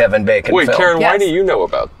 The Kevin Bacon Wait, film. Karen, why Yes. do you know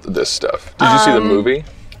about this stuff? Did you see the movie?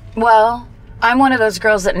 Well, I'm one of those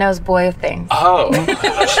girls that knows boy things. Oh.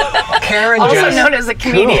 Karen Also just... known as a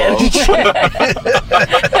comedian.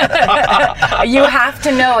 You have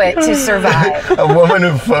to know it to survive. A woman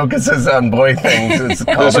who focuses on boy things is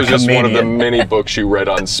called This a was just one of the comedian. many books you read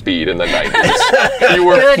on speed in the 90s. You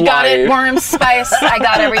were Good, flying. got it. Worm, spice, I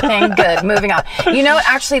got everything. Good, moving on. You know,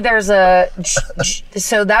 actually, there's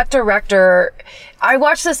so that director, I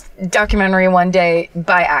watched this documentary one day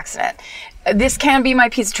by accident. This can be my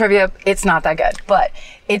piece of trivia. It's not that good, but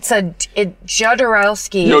it's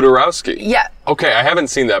Jodorowsky. Jodorowsky? Yeah. Okay, I haven't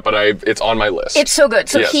seen that, but it's on my list. It's so good.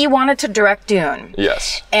 So Yes. he wanted to direct Dune.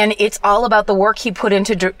 Yes. And it's all about the work he put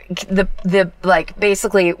into the like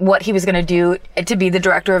basically what he was going to do to be the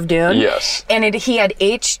director of Dune. Yes. And he had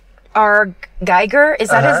H.R. Geiger. Is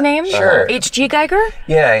that his name? Sure. H.G. Geiger?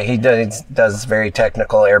 Yeah, he does very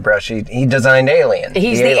technical airbrush. He designed Alien.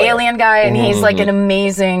 He's the alien guy, and he's like an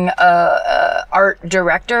amazing art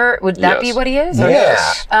director. Would that be Yes. what he is?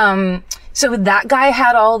 Yeah. So that guy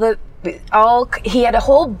had he had a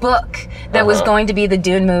whole book that was going to be the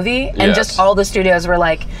Dune movie, and Yes. just all the studios were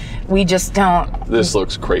like, we just don't. This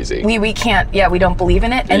looks crazy. We can't. Yeah, we don't believe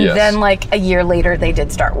in it. And Yes. then like a year later, they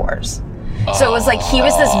did Star Wars. So it was like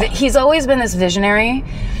he's always been this visionary,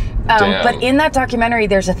 But in that documentary,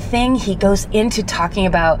 there's a thing he goes into talking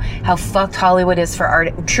about how fucked Hollywood is for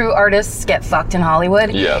art. True artists get fucked in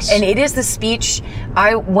Hollywood. Yes. And it is the speech.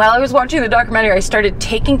 While I was watching the documentary, I started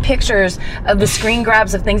taking pictures of the screen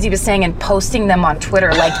grabs of things he was saying and posting them on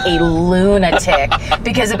Twitter like a lunatic,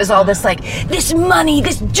 because it was all this like, this money,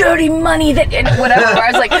 this dirty money, that and whatever.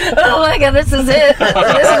 I was like, oh my God, this is it.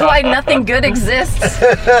 This is why nothing good exists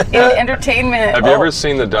in entertainment. Have you ever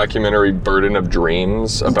seen the documentary Burden of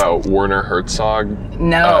Dreams about Werner Herzog?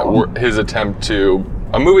 No. His attempt to,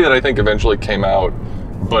 a movie that I think eventually came out,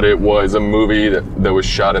 but it was a movie that was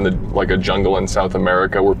shot in a jungle in South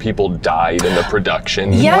America where people died in the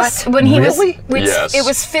production. Yes, What? when he Really? was, Yes. it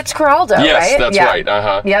was Fitzcarraldo, right? Yes, that's Yeah. right.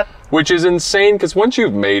 Uh-huh. Yep. Which is insane, because once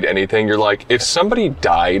you've made anything, you're like, if somebody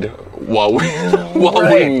died while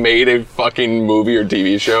we made a fucking movie or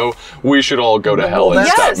TV show, we should all go to hell and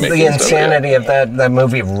stop making the stuff. insanity of that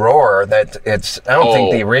movie Roar. That it's I don't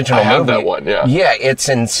think the original I have movie. that one, yeah. Yeah, it's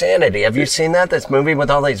insanity. Have you seen that? This movie with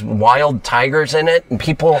all these wild tigers in it and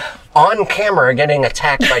people on camera getting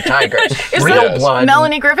attacked by tigers. Real Yes. blood.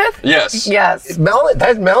 Melanie Griffith? Yes. Yes.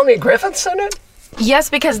 Melanie Griffith's in it? Yes,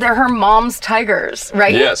 because they're her mom's tigers,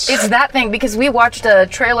 right? Yes. It's that thing, because we watched a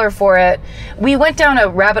trailer for it. We went down a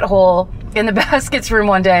rabbit hole in the baskets room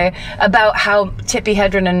one day about how Tippi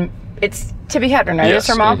Hedren, right? Yes, It's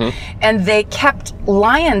her mom. And they kept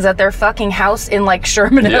lions at their fucking house in like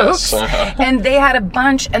Sherman Yes, Oaks. And they had a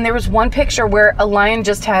bunch, and there was one picture where a lion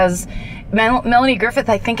just has, Melanie Griffith,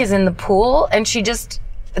 I think, is in the pool, and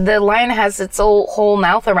the lion has its whole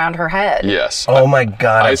mouth around her head. Yes. Oh my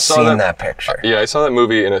God, I've saw seen that picture. Yeah, I saw that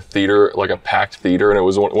movie in a theater, like a packed theater, and it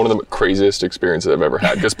was one of the craziest experiences I've ever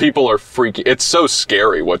had, because people are freaky. It's so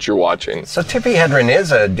scary what you're watching. So Tippi Hedren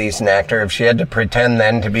is a decent actor if she had to pretend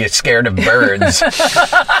then to be scared of birds.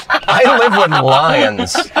 I live with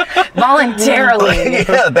lions. Voluntarily.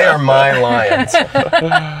 Yeah, they are my lions.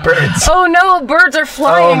 Birds. Oh no, birds are Oh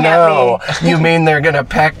flying no, at me. you mean they're gonna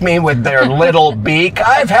peck me with their little beak?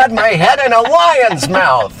 I've had my head in a lion's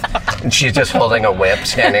mouth. And she's just holding a whip,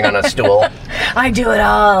 standing on a stool. I do it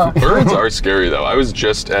all. Birds are scary, though. I was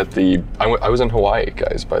just at I was in Hawaii,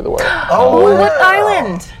 guys, by the way. Oh, What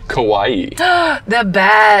island? Kauai. The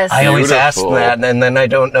best. I always ask Beautiful. that, and then I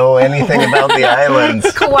don't know anything about the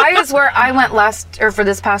islands. Kauai is where I went for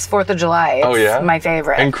this past 4th of July. It's Oh, yeah? my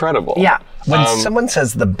favorite. Incredible. Yeah. When someone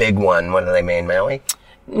says the big one, what do they mean, Maui?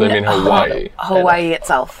 They mean Hawaii. Hawaii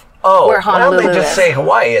itself. Oh, where Honolulu well, they just is. say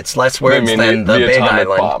Hawaii. It's less They words mean than the big atomic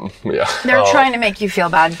island. bomb. Yeah. They're trying to make you feel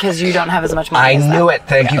bad because you don't have as much money I as them. knew it.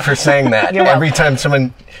 Thank you for saying that. You're Every welcome. time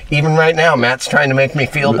someone, even right now, Matt's trying to make me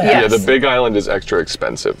feel bad. Yeah, Yes. the Big Island is extra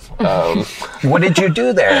expensive. What did you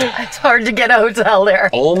do there? It's hard to get a hotel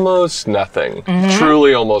there. Almost nothing. Mm-hmm.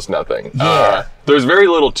 Truly almost nothing. Yeah. There's very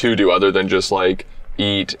little to do other than just like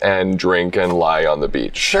eat and drink and lie on the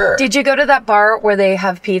beach. Sure. Did you go to that bar where they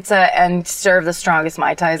have pizza and serve the strongest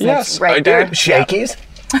Mai Tais? And Yes, it's right I there? did. Shakies?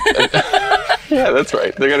 Yeah, that's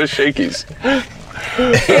right. They got a Shakey's.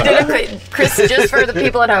 Chris, just for the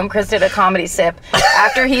people at home, Chris did a comedy sip.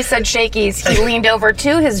 After he said shakies, he leaned over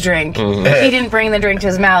to his drink. Mm-hmm. He didn't bring the drink to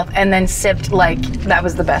his mouth and then sipped like that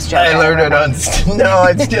was the best joke. I learned it on. No,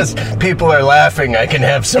 it's just people are laughing. I can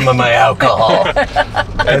have some of my alcohol.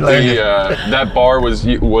 That bar was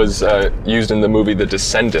used in the movie The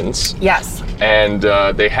Descendants. Yes. And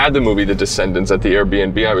they had the movie The Descendants at the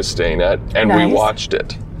Airbnb I was staying at, and we Nice. watched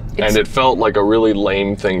it. And it felt like a really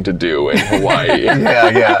lame thing to do in Hawaii.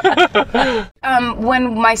 Yeah.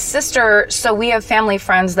 When my sister, so we have family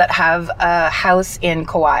friends that have a house in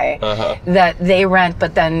Kauai that they rent,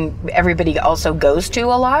 but then everybody also goes to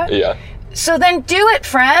a lot. Yeah. So then do it,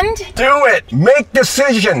 friend. Do it. Make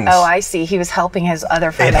decisions. Oh, I see. He was helping his other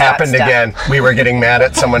friend. It that got happened stuck. again. We were getting mad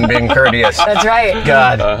at someone being courteous. That's right.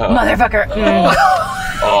 God. Motherfucker.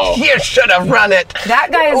 You should have run it. That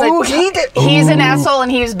guy is Ooh, he did. He's an asshole,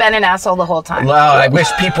 and he's been an asshole the whole time. Wow, I wish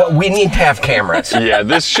we need to have cameras. Yeah,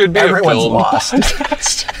 this should be Everyone's a film. lost.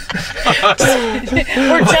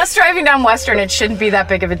 We're just driving down Western. It shouldn't be that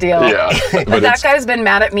big of a deal. Yeah. But That guy's been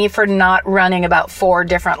mad at me for not running about 4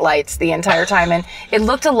 different lights the entire time, and it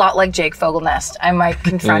looked a lot like Jake Fogelnest. I might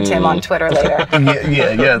confront him on Twitter later.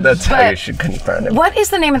 Yeah, that's how But you should confront him. What is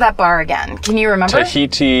the name of that bar again? Can you remember?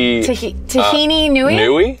 Tahini Nui?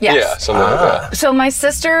 Nui? Yes. Yeah, something like that. So my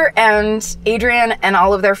sister and Adrian and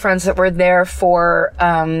all of their friends that were there for,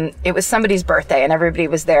 it was somebody's birthday and everybody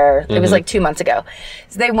was there. It was like 2 months ago.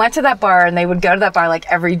 So they went to that bar and they would go to that bar like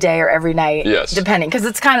every day or every night, Yes. depending, because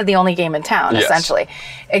it's kind of the only game in town, Yes. essentially.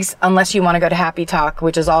 Unless you want to go to Happy Talk,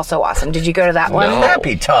 which is also awesome. Did you go to that one? No.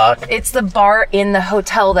 Happy talk. It's the bar in the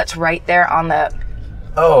hotel that's right there on the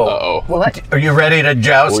Oh. Uh-oh. What? Are you ready to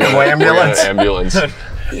joust We're an gonna- we're gonna ambulance? ambulance.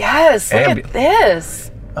 Yes, look at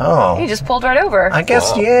this. Oh. He just pulled right over. I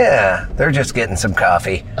guess, yeah. They're just getting some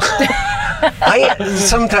coffee.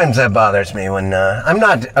 Sometimes that bothers me when I'm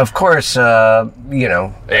not, of course,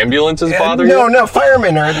 Ambulances bother you? No,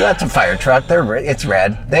 firemen that's a fire truck. It's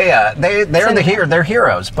red. They're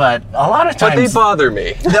heroes, but a lot of times. But they bother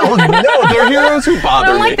me. No, They're heroes who I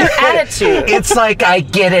bother don't me. like their attitude. It's like, I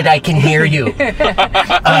get it, I can hear you.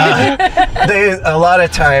 A lot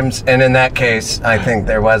of times, and in that case, I think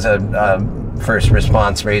there was a first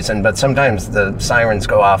response reason, but sometimes the sirens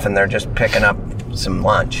go off and they're just picking up some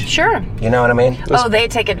lunch. Sure. You know what I mean? Oh, they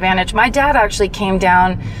take advantage. My dad actually came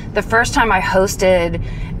down the first time I hosted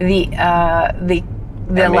the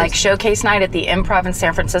like showcase night at the Improv in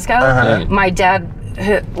San Francisco. My dad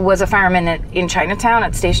was a fireman in Chinatown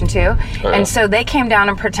at Station 2. And so they came down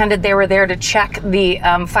and pretended they were there to check the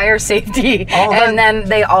fire safety. And then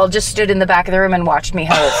they all just stood in the back of the room and watched me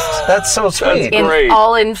host. That's so sweet. Great.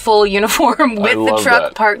 All in full uniform with the love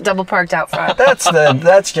truck that. double parked out front.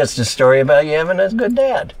 That's just a story about you having a good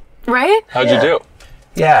dad. Right? How'd you do?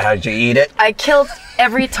 Yeah, how'd you eat it? I killed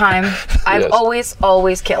every time. I've always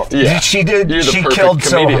killed. Yeah. She did. You're the She perfect killed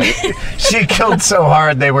comedian. she killed so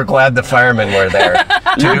hard they were glad the firemen were there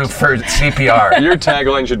for CPR. Your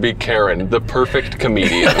tagline should be Karen, the perfect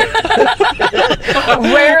comedian.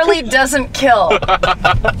 Rarely doesn't kill.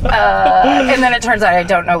 And then it turns out I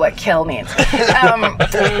don't know what kill means. So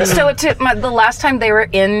the last time they were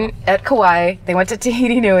at Kauai, they went to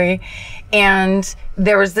Tahiti Nui, and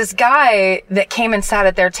there was this guy that came and sat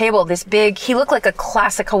at their table, he looked like a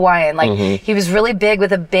classic Hawaiian. He was really big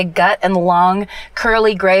with a big gut and long,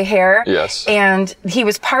 curly gray hair. Yes. And he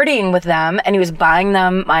was partying with them and he was buying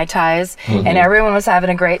them Mai Tais and everyone was having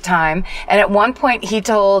a great time. And at one point he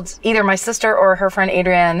told either my sister or her friend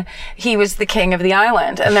Adrienne he was the king of the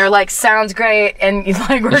island. And they're like, sounds great. And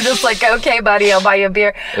we're just like, okay, buddy, I'll buy you a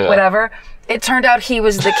beer, whatever. It turned out he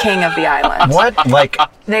was the king of the island. What?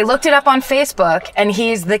 They looked it up on Facebook, and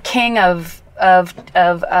he's the king of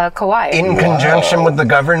Kauai. In conjunction with the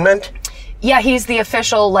government? Yeah, he's the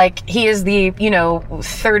official. He is the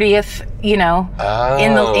 30th.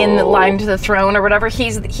 In the line to the throne or whatever. He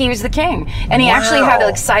was the king, and he actually had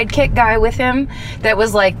a sidekick guy with him that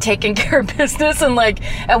was taking care of business. And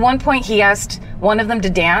at one point he asked one of them to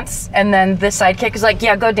dance, and then the sidekick was like,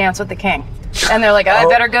 "Yeah, go dance with the king." And they're like, I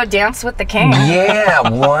better go dance with the king. Yeah,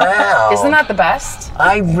 wow. Isn't that the best?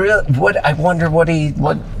 I wonder what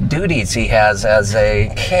duties he has as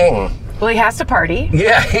a king. Well, he has to party.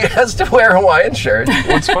 Yeah, he has to wear a Hawaiian shirt.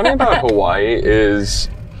 What's funny about Hawaii is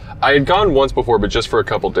I had gone once before, but just for a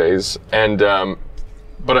couple days, and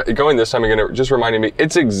but going this time again, it just reminded me,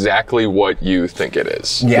 it's exactly what you think it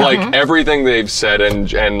is. Yeah. Everything they've said and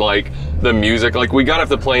the music, we got off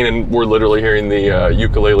the plane and we're literally hearing the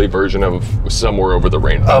ukulele version of Somewhere Over the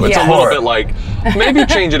Rainbow. It's a little bit maybe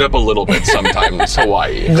change it up a little bit sometimes,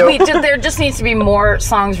 Hawaii. There just needs to be more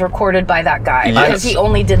songs recorded by that guy because he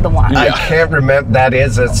only did the one. I can't remember,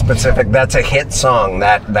 that's a hit song,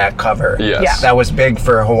 that cover. Yes. Yeah. That was big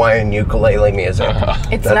for Hawaiian ukulele music.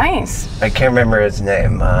 It's nice. I can't remember his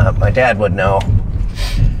name. My dad would know.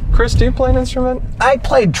 Chris, do you play an instrument? I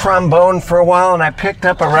played trombone for a while, and I picked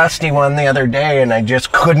up a rusty one the other day, and I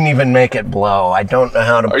just couldn't even make it blow. I don't know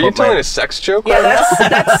how to. Are you telling a sex joke? Yeah,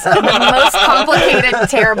 that's the most complicated,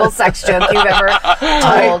 terrible sex joke you've ever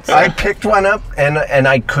told. I picked one up, and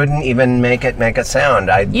I couldn't even make it make a sound.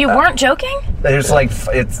 You weren't joking? There's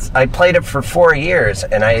I played it for 4 years,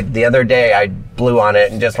 and the other day I blew on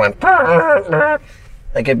it and just went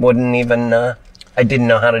it wouldn't even. I didn't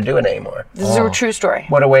know how to do it anymore. This is a true story.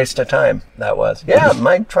 What a waste of time that was. Yeah,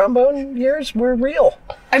 my trombone years were real.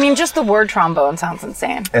 I mean, just the word trombone sounds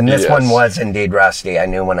insane. And this one was indeed rusty. I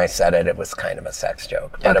knew when I said it was kind of a sex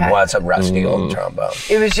joke, but it was a rusty old trombone.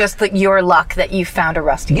 It was just your luck that you found a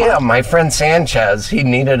rusty one. Yeah, my friend Sanchez, he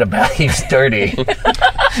needed he was dirty.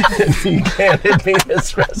 And he handed me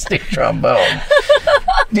this rusty trombone.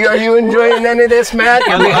 Are you enjoying any of this, Matt?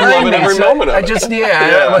 I'm loving every moment of it.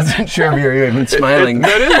 I wasn't sure if you were even smiling.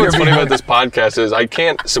 That is what's funny about this podcast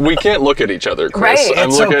is we can't look at each other, Chris. Right.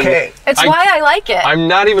 It's okay. It's why I like it. I'm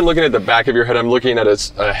not even looking at the back of your head. I'm looking at a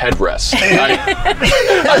headrest.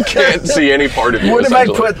 I can't see any part of you. What if I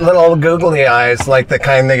put little googly eyes like the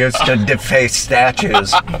kind they used to deface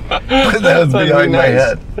statues? Put those behind my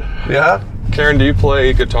head. Yeah? Karen, do you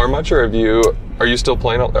play guitar much, or are you still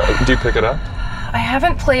playing? Do you pick it up? I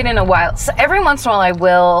haven't played in a while. So every once in a while I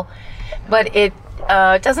will, but it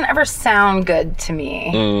doesn't ever sound good to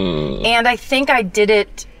me. And I think I did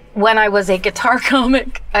it when I was a guitar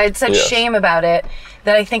comic, I had such shame about it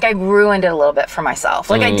that I think I ruined it a little bit for myself.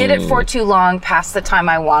 Like I did it for too long past the time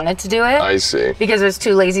I wanted to do it. I see. Because I was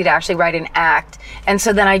too lazy to actually write an act. And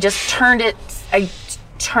so then I just turned it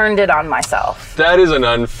on myself. That is an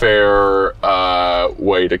unfair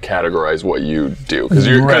way to categorize what you do,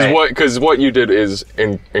 because what you did is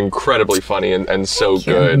incredibly funny and so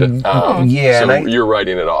good. So you're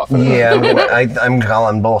writing it off. I'm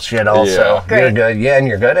calling bullshit. Also, Great. You're good. Yeah, and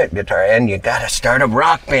you're good at guitar, and you got to start a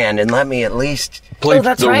rock band and let me at least play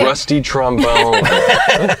rusty trombone.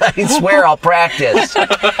 I swear I'll practice.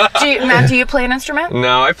 Matt, do you play an instrument?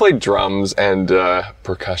 No, I played drums and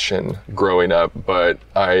percussion growing up, but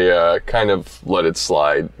I kind of let it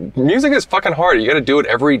slide. Music is fucking hard. You got to do it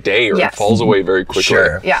every day, or it falls away very quickly.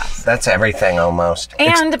 Sure. Yeah. That's everything almost.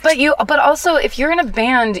 But also, if you're in a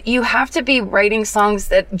band, you have to be writing songs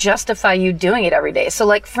that justify you doing it every day. So,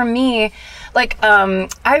 like for me, I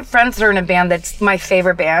have friends that are in a band that's my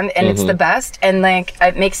favorite band, and it's the best. And like,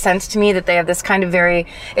 it makes sense to me that they have this kind of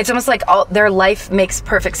it's almost like their life makes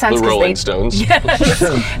perfect sense. The Rolling Stones. Yes.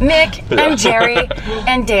 Mick and Jerry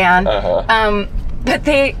and Dan. But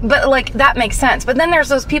that makes sense. But then there's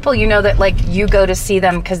those people, that like you go to see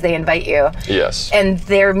them because they invite you. Yes. And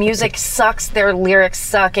their music sucks, their lyrics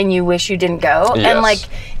suck, and you wish you didn't go. Yes. And like,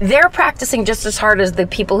 they're practicing just as hard as the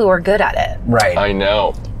people who are good at it. Right. I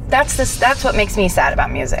know. That's what makes me sad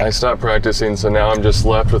about music. I stopped practicing, so now I'm just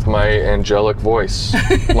left with my angelic voice.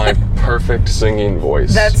 My perfect singing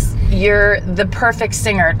voice. You're the perfect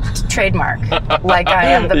singer trademark. Like I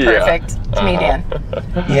am the perfect comedian.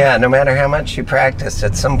 Yeah, no matter how much you practice,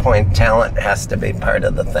 at some point talent has to be part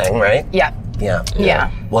of the thing, right? Yeah.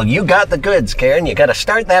 Yeah. Well, you got the goods, Karen. You got to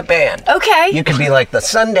start that band. Okay. You could be like the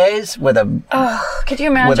Sundays with could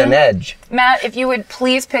you imagine? with an edge. Matt, if you would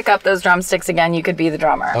please pick up those drumsticks again, you could be the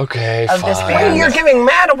drummer. Okay, of this fine. band. You're giving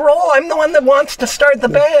Matt a role. I'm the one that wants to start the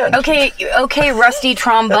band. Okay, rusty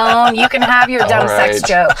trombone. You can have your dumb sex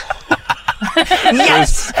joke.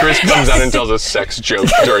 Yes. Chris comes out and tells a sex joke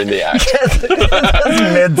during the act.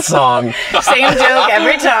 Mid-song. Same joke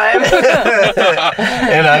every time.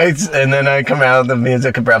 and then I come out, the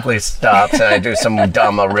music abruptly stops, and I do some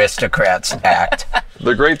dumb aristocrats act.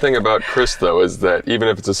 The great thing about Chris, though, is that even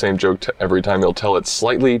if it's the same joke every time, he'll tell it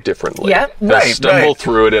slightly differently. Yep. He'll stumble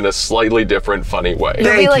through it in a slightly different, funny way.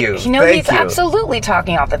 You'll be like, he's absolutely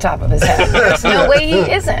talking off the top of his head. There's no way he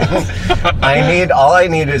isn't. All I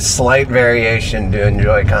need is slight variation to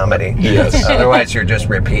enjoy comedy. Yes. Otherwise, you're just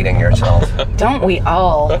repeating yourself. Don't we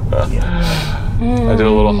all? I did a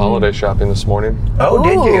little holiday shopping this morning. Oh,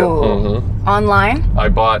 did you? Mm-hmm. Online? I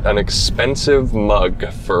bought an expensive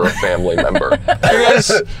mug for a family member.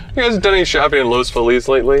 You guys done any shopping in Los Feliz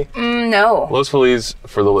lately? No. Los Feliz,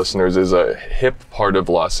 for the listeners, is a hip part of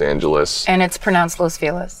Los Angeles. And it's pronounced Los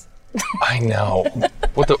Feliz. I know.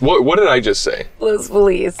 What did I just say? Los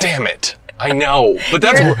Feliz. Damn it. I know, but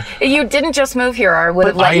that's you didn't just move here. I would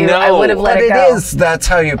have let you. I would have let it go. But it is. That's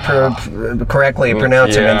how you correctly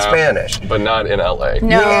pronounce it in Spanish. But not in LA.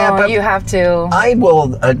 No, but you have to. I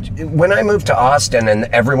will. When I moved to Austin, and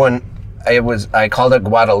everyone, I called it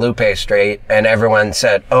Guadalupe Street, and everyone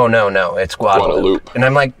said, "Oh no, it's Guadalupe." And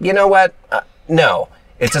I'm like, you know what? No,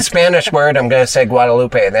 it's a Spanish word. I'm going to say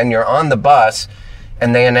Guadalupe. And then you're on the bus,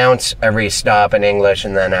 and they announce every stop in English,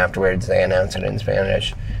 and then afterwards they announce it in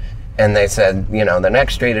Spanish. And they said, the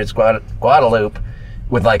next street is Guadalupe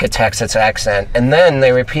with like a Texas accent. And then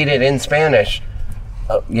they repeat it in Spanish,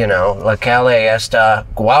 La calle está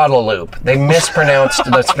Guadalupe. They mispronounced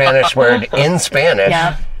the Spanish word in Spanish.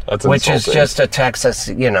 Yeah. That's which insulting. is just a Texas,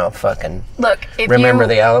 fucking. Look, remember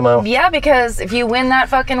the Alamo? Yeah, because if you win that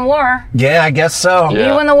fucking war. Yeah, I guess so. Yeah.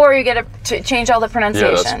 You win the war, you get to change all the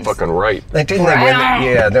pronunciations. Yeah, that's fucking right. They didn't they win?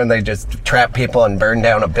 Yeah, then they just trap people and burn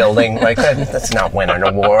down a building. Like that's not winning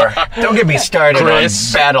a war. Don't get me started on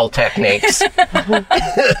battle techniques.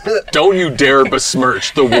 Don't you dare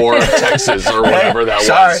besmirch the War of Texas or whatever that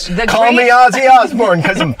was. Call me Ozzy Osbourne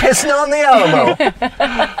because I'm pissing on the Alamo.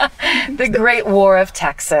 The Great War of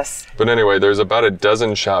Texas. But anyway, there's about a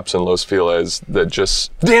dozen shops in Los Feliz that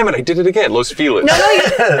just... Damn it, I did it again. Los Feliz. No,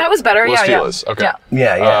 that was better. Los Feliz, okay.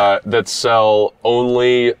 Yeah. That sell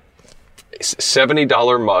only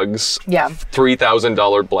 $70 mugs,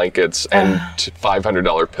 $3,000 blankets, and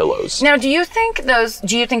 $500 pillows. Now, do you think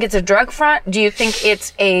it's a drug front? Do you think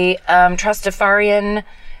it's a trustafarian...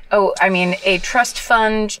 a trust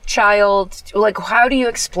fund child. Like, how do you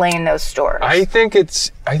explain those stores? I think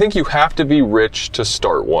you have to be rich to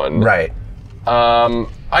start one. Right.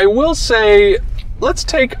 I will say let's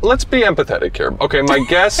be empathetic here. Okay, my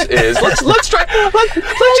guess is let's just try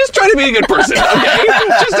to be a good person. Okay,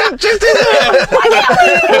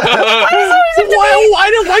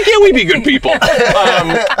 why can't we be good people?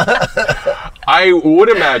 I would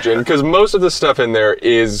imagine, because most of the stuff in there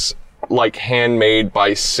is like handmade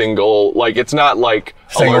by single, like it's not like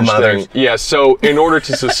single a large mothers. thing. Yeah, so in order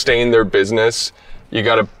to sustain their business, you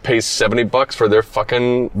got to pay $70 for their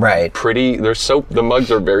fucking pretty. The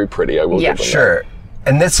mugs are very pretty. I will give them sure.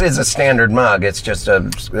 And this is a standard mug. It's just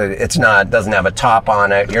doesn't have a top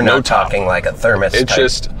on it. You're not talking like a thermos.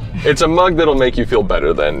 It's a mug that'll make you feel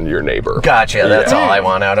better than your neighbor. Gotcha. That's all I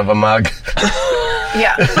want out of a mug.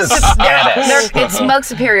 Yeah. It's mug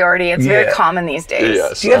superiority. It's very common these days.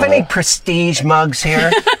 Yes. Do you have any prestige mugs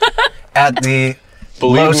here at the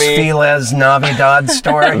Los me, Feliz Navidad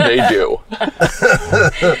store? They do.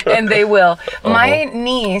 And they will. My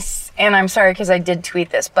niece, and I'm sorry because I did tweet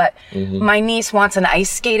this, but my niece wants an ice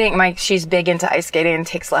skating. She's big into ice skating and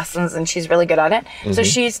takes lessons, and she's really good at it. So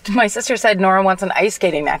my sister said Nora wants an ice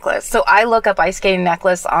skating necklace. So I look up ice skating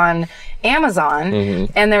necklace on Amazon,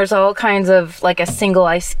 and there's all kinds of like a single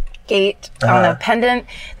ice skate on a pendant.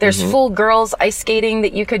 There's full girls ice skating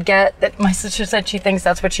that you could get, that my sister said she thinks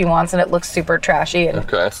that's what she wants, and it looks super trashy and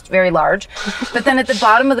it's very large. But then at the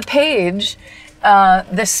bottom of the page,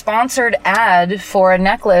 the sponsored ad for a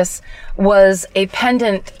necklace was a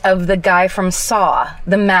pendant of the guy from Saw,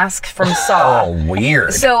 the mask from Saw. Oh,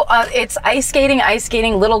 weird. So it's ice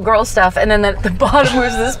skating, little girl stuff, and then at the bottom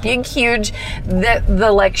was this big, huge,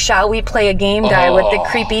 the like, shall we play a game guy with the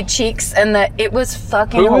creepy cheeks, and it was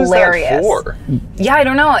fucking hilarious. Who is that for? Yeah, I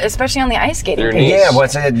don't know, especially on the ice skating Your page. niece.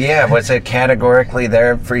 Was it categorically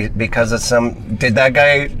there because of did that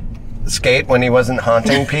guy skate when he wasn't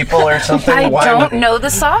haunting people or something? I don't know the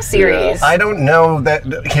Saw series. I don't know that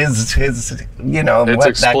his it's what that guy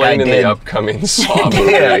explained in did. the upcoming Saw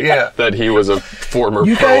movie that he was a former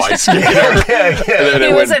pro ice skater.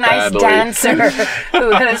 He was an ice dancer who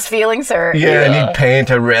had his feelings hurt. Yeah, and he'd paint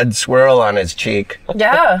a red swirl on his cheek.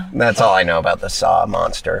 Yeah. That's all I know about the Saw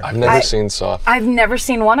monster. I've never seen Saw. I've never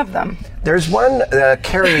seen one of them. There's one,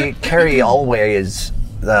 Carrie Always,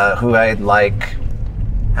 who I like.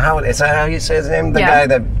 Is that how you say his name? The guy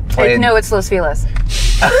that played... No, it's Los Feliz.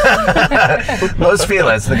 Los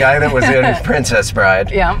Feliz, the guy that was in Princess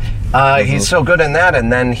Bride. Yeah. He's so good in that, and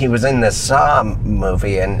then he was in this Saw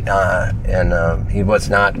movie, and he was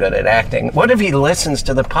not good at acting. What if he listens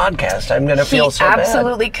to the podcast? I'm going to feel so bad. He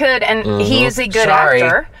absolutely could, and he is a good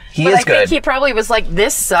actor. He is good. I think he probably was like,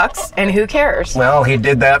 this sucks, and who cares? Well, he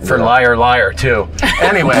did that for Liar Liar, too.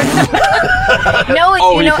 Anyway. He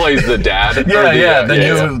plays the dad?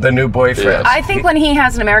 The new boyfriend. I think when he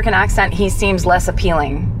has an American accent, he seems less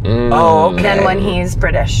appealing. Than when he's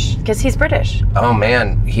British, because he's British. Oh,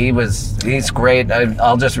 man. He's great.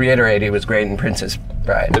 I'll just reiterate, he was great in Princess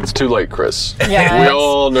Bride. It's too late, Chris. Yeah, we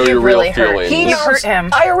all know your really real feelings. You hurt him.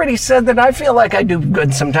 I already said that I feel like I do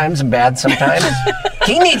good sometimes and bad sometimes.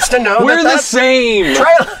 He needs to know we're the same.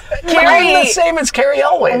 Carrie, I'm the same as Carrie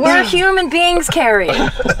Always. We're human beings, Carrie.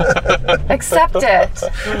 Accept it.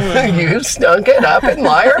 You stunk it up in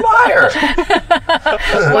Liar Liar.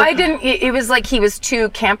 Why didn't it was like he was too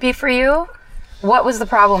campy for you? What was the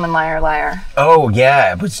problem in Liar Liar? Oh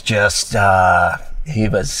yeah, it was just yes,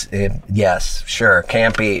 sure,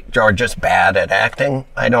 campy or just bad at acting.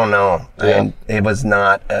 I don't know. Yeah. It was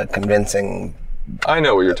not convincing. I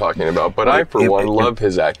know what you're talking about, but I, for one, love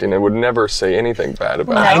his acting and would never say anything bad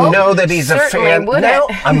about him. I know that he's a fan. Now,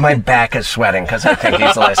 my back is sweating because I think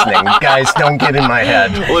he's listening. Guys, don't get in my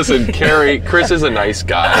head. Listen, Carrie, Chris is a nice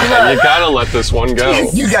guy, and you gotta let this one go.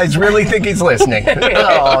 You guys really think he's listening?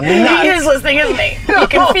 Oh, he is listening, isn't he? You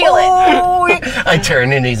can feel it. I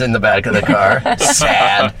turn and he's in the back of the car.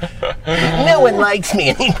 Sad. No one likes me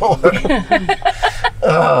anymore.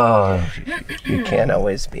 Oh, you can't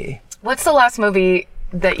always be. What's the last movie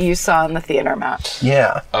that you saw in the theater, Matt?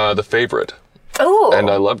 Yeah. The Favorite. Oh. And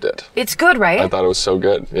I loved it. It's good, right? I thought it was so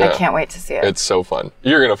good. Yeah. I can't wait to see it. It's so fun.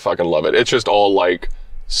 You're gonna fucking love it. It's just all like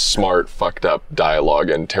smart, fucked up dialogue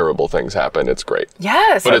and terrible things happen. It's great.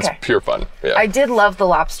 Yes. But it's pure fun. Yeah. I did love The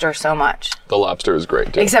Lobster so much. The Lobster is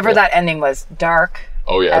great too. Except for that ending was dark.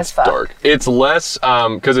 Oh yeah, it's dark. It's less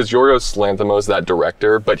because it's Yorgos Lanthimos, that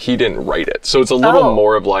director, but he didn't write it, so it's a little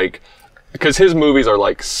more of like. Because his movies are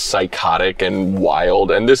like psychotic and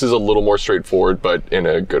wild, and this is a little more straightforward, but in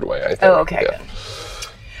a good way, I think. Oh, okay. Yeah.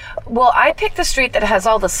 Well, I picked the street that has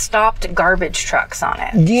all the stopped garbage trucks on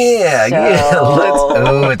it. Yeah,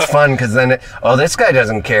 yeah. It's fun because then, this guy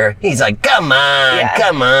doesn't care. He's like, come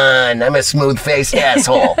on, I'm a smooth-faced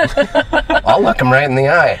asshole. I'll look him right in the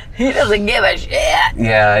eye. He doesn't give a shit.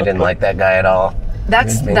 Yeah, I didn't like that guy at all. That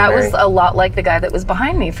was a lot like the guy that was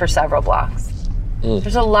behind me for several blocks.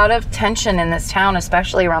 There's a lot of tension in this town,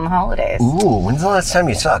 especially around the holidays. Ooh, when's the last time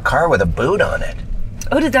you saw a car with a boot on it?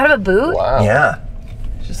 Oh, did that have a boot? Wow. Yeah.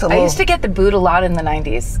 Just a little... I used to get the boot a lot in the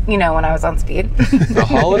 90s, when I was on speed. The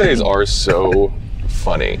holidays are so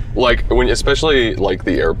funny. Like, especially like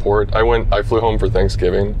the airport. I flew home for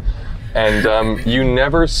Thanksgiving, and you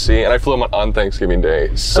never see, and I flew home on Thanksgiving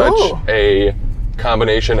Day, such a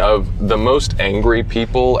combination of the most angry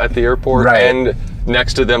people at the airport and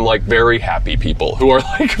next to them like very happy people who are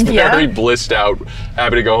like very blissed out,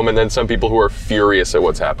 happy to go home, and then some people who are furious at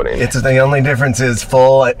what's happening. It's the only difference is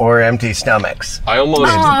full or empty stomachs. I'm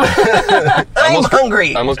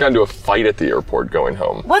hungry. I almost got into a fight at the airport going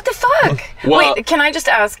home. What the fuck? Well, wait, can I just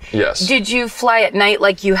ask? Yes. Did you fly at night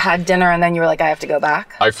like you had dinner and then you were like, I have to go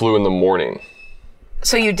back? I flew in the morning.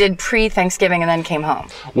 So you did pre-Thanksgiving and then came home?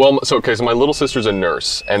 Well, so my little sister's a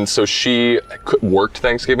nurse, and so she worked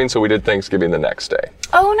Thanksgiving, so we did Thanksgiving the next day.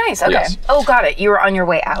 Oh, nice. Okay. Yes. Oh, got it. You were on your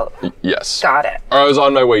way out. Yes. Got it. Or I was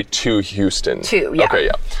on my way to Houston. Yeah. Okay,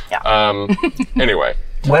 yeah. Anyway.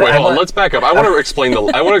 Hold on. Let's back up. I want to explain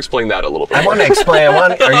that a little bit. I want to explain.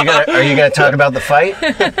 Are you gonna talk about the fight?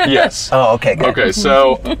 Yes. Oh, okay. Good. Okay,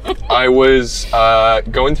 so I was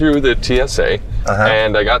going through the TSA,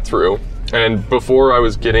 and I got through. And before I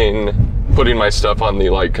was putting my stuff on the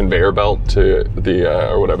like conveyor belt to the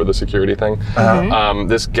or whatever the security thing,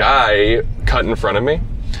 this guy cut in front of me.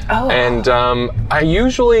 Oh. And I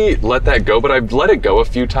usually let that go, but I've let it go a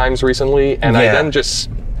few times recently, and I then just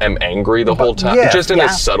am angry the whole time, just in a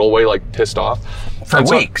subtle way, like pissed off. For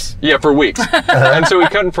weeks. Yeah, for weeks. And so he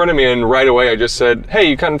cut in front of me, and right away I just said, hey,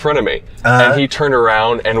 you cut in front of me. And he turned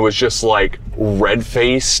around and was just like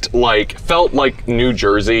red-faced, like felt like New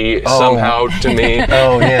Jersey somehow to me.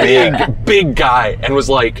 Big guy. And he was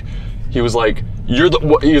like, he's like,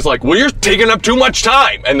 well, you're taking up too much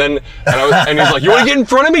time. And he's like, you want to get in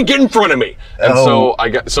front of me? Get in front of me. And so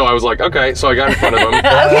I was like, okay. So I got in front of him.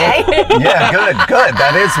 Okay. Yeah, good.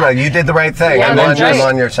 That is, you did the right thing. Yeah, I'm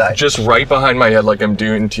on your side. Just right behind my head, like I'm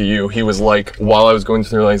doing to you, he was like, while I was going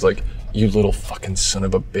through the line, he's like, you little fucking son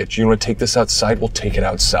of a bitch. You want to take this outside? We'll take it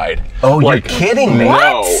outside. Oh, like, you're kidding me.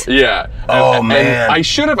 No. Yeah. Oh, man.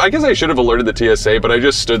 And I guess I should have alerted the TSA, but I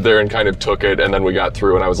just stood there and kind of took it, and then we got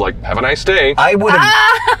through, and I was like, have a nice day. I would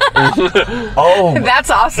have... Oh. That's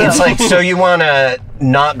awesome. It's like, so you want to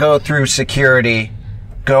not go through security,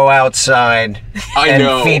 go outside,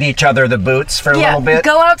 and feed each other the boots for a little bit?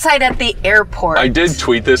 Go outside at the airport. I did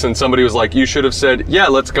tweet this, and somebody was like, you should have said, yeah,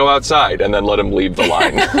 let's go outside, and then let him leave the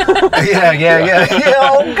line. Yeah.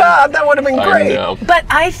 Oh, God, that would have been great. I know. But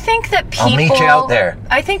I think that people... I'll meet you out there.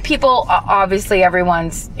 I think people, obviously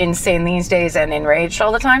everyone's insane these days and enraged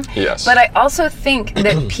all the time. Yes. But I also think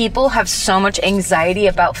that people have so much anxiety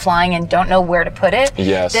about flying and don't know where to put it.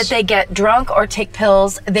 Yes. That they get drunk or take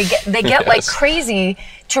pills. They get like crazy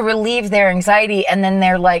to relieve their anxiety, and then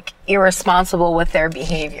they're like irresponsible with their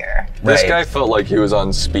behavior. This guy felt like he was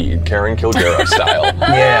on speed, Karen Kilgariff style.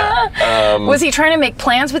 Yeah. Was he trying to make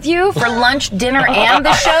plans with you for lunch, dinner, and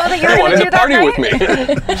the show that you're going to do that night? He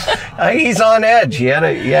wanted to party with me. He's on edge.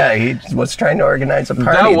 He was trying to organize a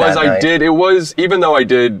party that night. It was, even though I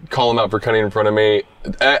did call him out for cutting in front of me,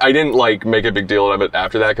 I didn't like make a big deal of it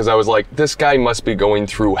after that, because I was like, this guy must be going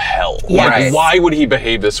through hell. Yes. Like, why would he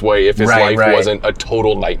behave this way if his life wasn't a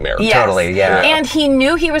total nightmare? Yes. Totally, yeah. And he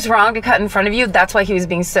knew he was wrong to cut in front of you. That's why he was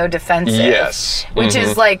being so defensive. Yes. Which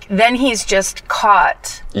is like, then he's just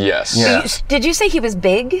caught. Yes. Yeah. Did you say he was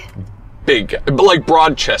big? Big, but like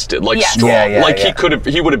broad-chested, like strong.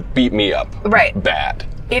 He would have beat me up. Right. Bad.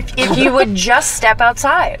 If you would just step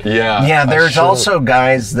outside. Yeah. There's also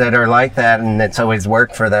guys that are like that, and it's always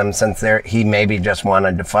worked for them since he maybe just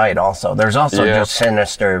wanted to fight also. There's also just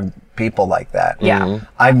sinister people like that. Yeah. Mm-hmm.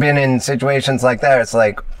 I've been in situations like that. It's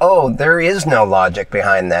like, oh, there is no logic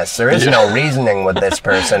behind this. There is no reasoning with this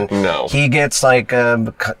person. No. He gets like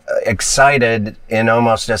excited in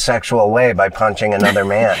almost a sexual way by punching another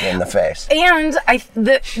man in the face. And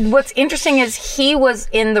what's interesting is he was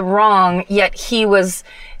in the wrong, yet he was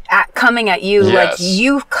coming at you like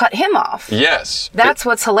you cut him off. Yes. That's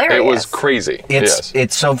what's hilarious. It was crazy.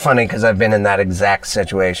 It's so funny because I've been in that exact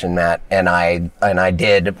situation, Matt, and I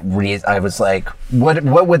was like,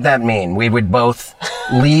 what would that mean? We would both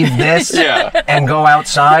leave this and go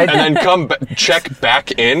outside and then check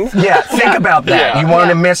back in? Yeah, think about that. You want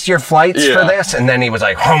to miss your flights for this? And then he was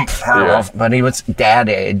like, humph, but he was dad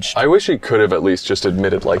age. I wish he could have at least just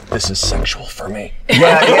admitted, like, this is sexual for me.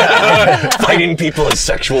 Yeah. Fighting people is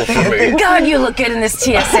sexual for me. God, you look good in this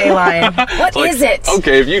TSA line. What is it?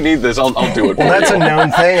 Okay, if you need this, I'll do it. Well, that's a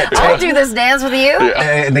known thing. I'll do this dance with you.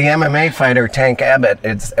 The MMA fighter Tank Abbott.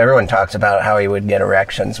 Everyone talks about how he would get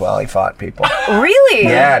erections while he fought people. Really?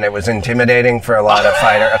 Yeah, and it was intimidating for a lot of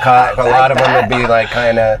fighters. A lot of them would be like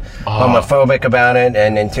kind of homophobic about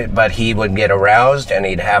it, but he would get aroused and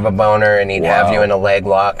he'd have a boner and he'd have you in a leg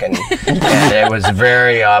lock, and it was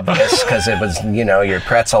very obvious because it was, you're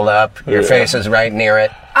pretzeled up, your face is right near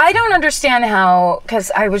it. I don't understand how, because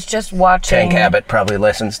I was just watching. Tank Abbott probably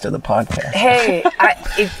listens to the podcast. Hey,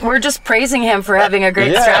 we're just praising him for having a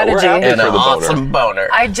great strategy. We're happy And for an the awesome boner.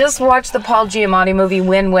 I just watched the Paul Giamatti movie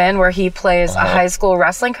Win-Win, where he plays a high school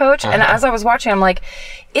wrestling coach. And as I was watching, I'm like,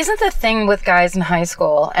 isn't the thing with guys in high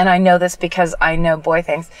school, and I know this because I know boy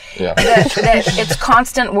things, that it's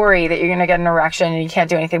constant worry that you're going to get an erection and you can't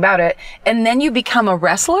do anything about it. And then you become a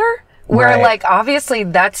wrestler? Where, like, obviously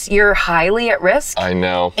you're highly at risk. I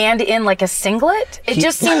know. And in, like, a singlet? It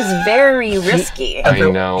just seems very risky. I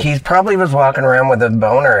know. He probably was walking around with a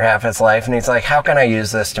boner half his life, and he's like, how can I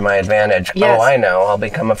use this to my advantage? Yes. Oh, I know. I'll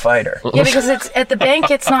become a fighter. Yeah, because it's at the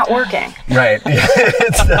bank, it's not working. Right.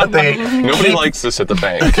 It's not Nobody likes this at the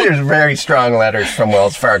bank. There's very strong letters from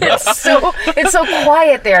Wells Fargo. It's so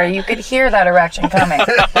quiet there. You could hear that erection coming.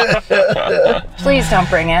 Please don't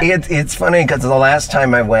bring it. It's funny because the last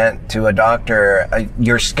time I went to a doctor,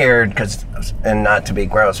 you're scared and not to be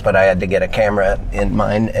gross, but I had to get a camera in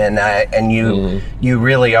mine, and you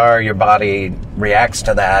really are. Your body reacts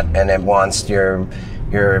to that, and it wants your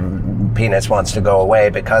penis wants to go away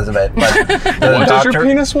because of it. But What does your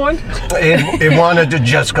penis want? It wanted to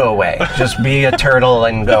just go away. Just be a turtle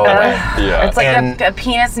and go away. It's like a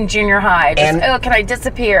penis in junior high. Just, can I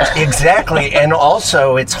disappear? Exactly. And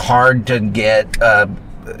also, it's hard to get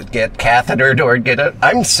cathetered or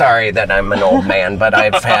I'm sorry that I'm an old man, but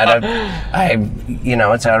it's out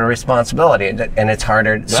of responsibility, and it's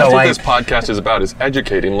harder. That's what this podcast is about, is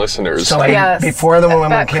educating listeners. So before the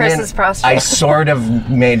woman came in, prostate. I sort of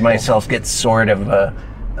made myself get sort of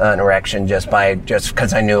an erection just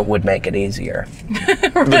because I knew it would make it easier.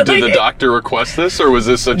 Did the doctor request this, or was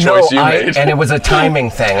this a choice you made? And it was a timing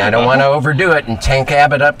thing. I don't want to overdo it and Tank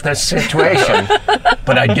Abbott up this situation,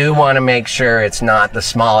 but I do want to make sure it's not the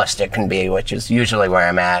smallest it can be, which is usually where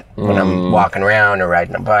I'm at when I'm walking around or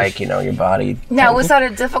riding a bike. Your body. Now, was that a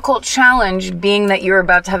difficult challenge, being that you were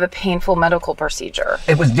about to have a painful medical procedure?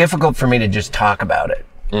 It was difficult for me to just talk about it.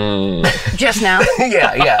 Just now?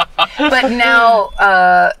 Yeah. But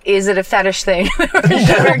now, is it a fetish thing?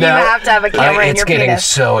 Where you have to have a camera in your penis? It's getting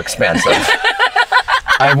so expensive.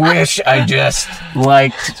 I wish I just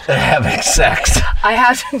liked having sex. I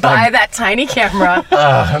have to buy that tiny camera to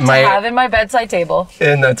have in my bedside table.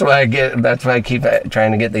 And that's why I keep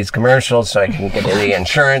trying to get these commercials so I can get the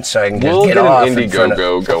insurance so I can just get off. We'll get an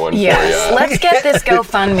Indiegogo going for you. Let's get this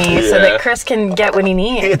GoFundMe so that Chris can get what he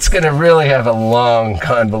needs. It's going to really have a long,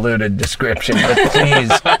 convoluted description, but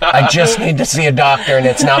please, I just need to see a doctor, and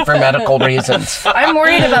it's not for medical reasons. I'm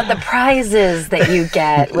worried about the prizes that you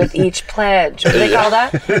get with each pledge. What do they call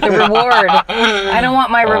that? The reward. I don't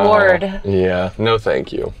want my reward. Yeah, no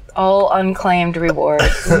thank you. All unclaimed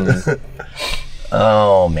rewards.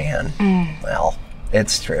 Oh, man. Well,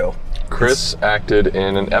 it's true. Chris acted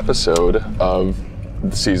in an episode of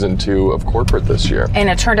season 2 of Corporate this year. And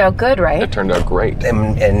it turned out good, right? It turned out great.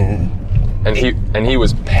 And he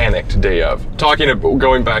was panicked day of.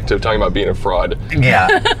 Going back to talking about being a fraud. Yeah,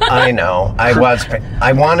 I know. I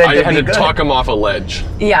had to talk him off a ledge.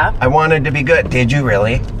 Yeah. I wanted to be good. Did you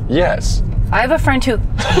really? Yes. I have a friend who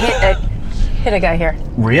hit a guy here.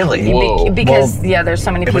 Really? Whoa. Because there's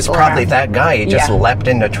so many people It was probably around. that guy. He just leapt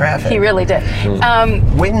into traffic. He really did.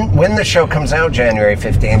 When the show comes out, January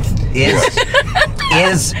 15th,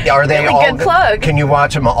 are they all? Good plug. Can you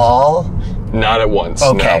watch them all? Not at once.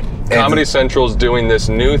 Okay. No. Comedy Central's doing this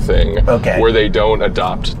new thing where they don't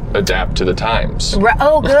adapt to the times.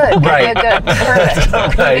 Oh, good. Right. Good.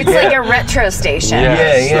 Perfect. Right, It's like a retro station.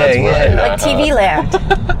 Yeah. Like TV Land.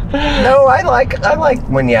 No, I like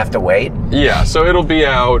when you have to wait. Yeah, so it'll be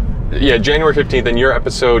out, January 15th, and your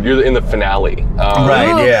episode, you're in the finale. Right,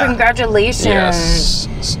 Ooh, congratulations.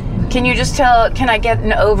 Yes. Can you just can I get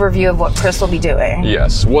an overview of what Chris will be doing?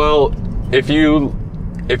 Yes. Well, if you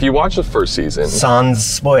watch the first season... Sans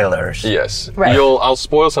spoilers. Yes. Right. I'll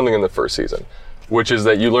spoil something in the first season, which is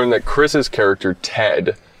that you learn that Chris's character,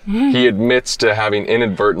 Ted, he admits to having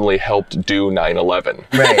inadvertently helped do 9/11.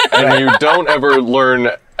 Right. And you don't ever learn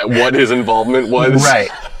what his involvement was. Right.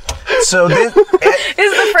 So this... Is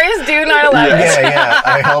the phrase do 9/11? Yeah,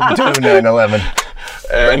 I helped do 9/11.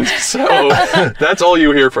 And so that's all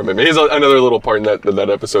you hear from him. He's another little part in that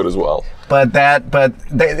episode as well. But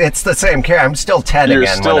it's the same character. I'm still Ted You're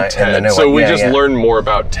again. still Ted. So we just learn more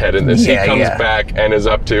about Ted in this. He comes back and is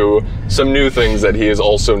up to some new things that he is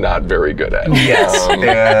also not very good at.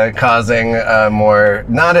 Yes, causing more,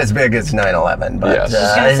 not as big as 9/11, but... Yes. I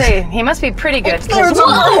was going to say, he must be pretty good.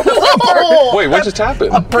 Wait, what just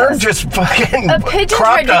happened? A bird just fucking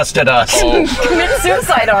crop dusted us. Commit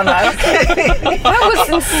suicide on us. That was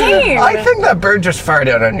insane. I think that bird just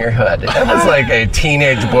farted on your hood. That was like a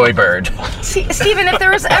teenage boy bird. Steven, if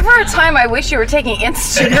there was ever a time I wish you were taking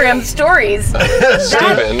Instagram stories,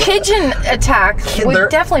 that pigeon attack would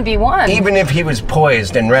definitely be one. Even if he was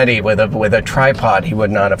poised and ready with a tripod, he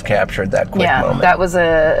would not have captured that quick moment. that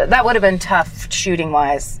would have been tough shooting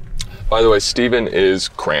wise. By the way, Steven is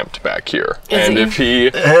cramped back here.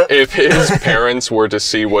 If his parents were to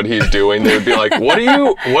see what he's doing, they would be like, what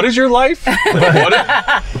is your life?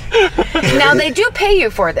 Now, they do pay you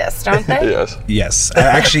for this, don't they? Yes. Yes.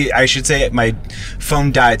 Actually, I should say my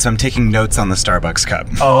phone died, so I'm taking notes on the Starbucks cup.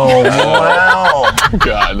 Oh, wow.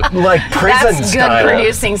 God. Like prison That's style. good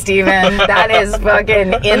producing, Steven. That is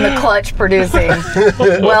fucking in the clutch producing.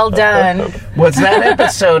 Well done. Was that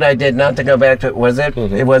episode I did, not to go back to it, was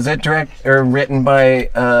it directed or written by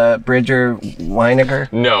Bridger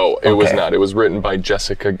Weiniger? No, it was not. It was written by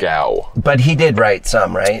Jessica Gao. But he did write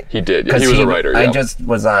some, right? He did. Yeah, he was a writer. I just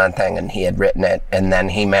was on thing and he had written it, and then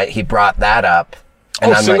he brought that up.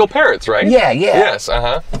 And I'm Single Parents, right? Yeah. Yes,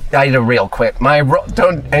 I did a real quick.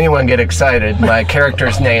 Don't anyone get excited. My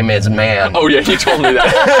character's name is Man. Oh yeah, he told me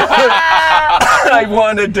that. I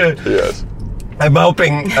wanted to. Yes. I'm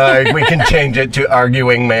hoping we can change it to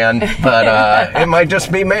Arguing Man, but it might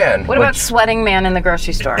just be Man. What about Sweating Man in the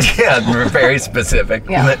grocery store? Yeah, very specific.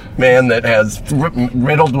 Yeah. Man that has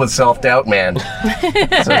riddled with self-doubt man.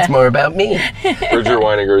 So it's more about me. Bridger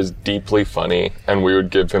Weiniger is deeply funny, and we would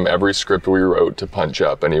give him every script we wrote to punch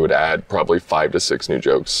up, and he would add probably 5 to 6 new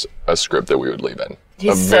jokes a script that we would leave in.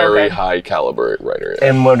 He's a so very good. high caliber writer.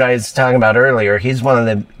 And what I was talking about earlier, he's one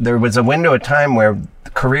of there was a window of time where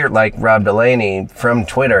career like Rob Delaney from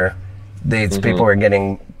Twitter, these people were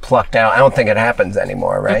getting plucked out. I don't think it happens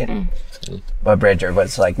anymore, right? But Bridger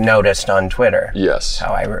was like noticed on Twitter. Yes.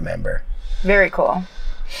 How I remember. Very cool.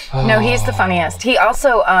 No, he's the funniest. He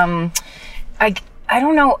also, I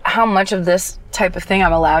don't know how much of this type of thing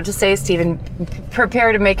I'm allowed to say, Stephen.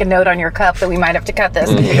 Prepare to make a note on your cup that we might have to cut this.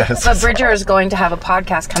 Yes. But Bridger is going to have a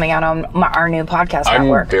podcast coming out on our new podcast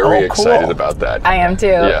network. I'm very excited about that. I am too.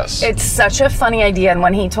 Yes. It's such a funny idea, and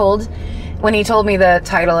when he told me the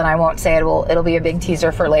title, and I won't say it, it'll be a big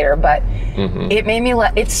teaser for later, but it made me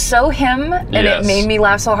it's so him, and it made me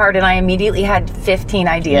laugh so hard, and I immediately had 15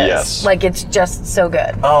 ideas. Yes. Like, it's just so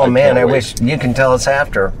good. Oh man, I wish you can tell us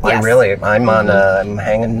after. Yes. I'm on I'm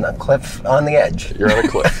hanging a cliff on the edge. You're on a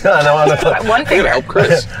cliff. I'm on a cliff. One I'm finger. gonna help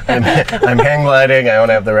Chris. I'm hang gliding. I don't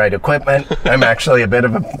have the right equipment. I'm actually a bit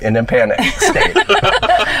of in a panic state.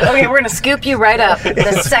 Okay, we're gonna scoop you right up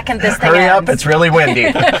the second this thing Hurry ends. up! It's really windy.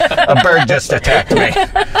 A bird just attacked me.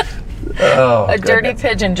 Oh, A dirty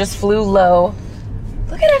pigeon just flew low.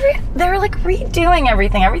 Look at they're like redoing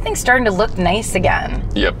everything. Everything's starting to look nice again.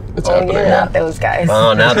 Yep, it's happening. yeah. Not those guys.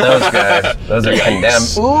 Oh, not those guys. Those are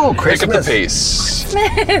condemned. Ooh, Pick up the Christmas.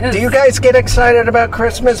 pace. Do you guys get excited about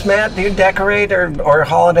Christmas, Matt? Do you decorate or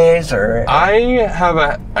holidays or? I have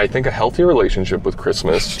I think a healthy relationship with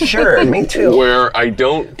Christmas. Sure, me too. Where I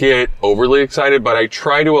don't get overly excited, but I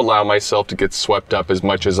try to allow myself to get swept up as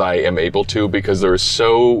much as I am able to, because there is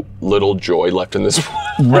so little joy left in this world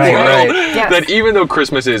Right. Yes. that even though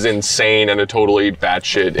Christmas is insane and a totally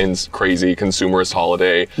batshit and crazy consumerist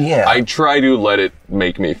holiday, Yeah. I try to let it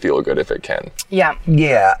make me feel good if it can. Yeah.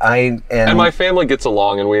 Yeah, And my family gets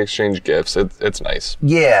along and we exchange gifts. It's nice.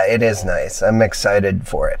 Yeah, it is nice. I'm excited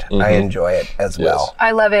for it. I enjoy it as well.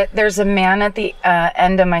 I love it. There's a man at the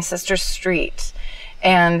end of my sister's street,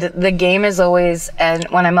 and the game is always, and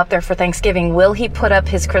when I'm up there for Thanksgiving, will he put up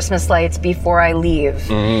his Christmas lights before I leave?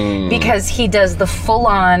 Because he does the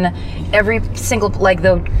full-on, every single, like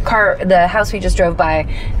the house we just drove by,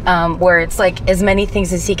 where it's like as many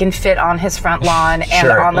things as he can fit on his front lawn and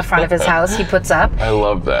Sure. on the front of his house he puts up. I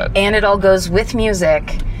love that. And it all goes with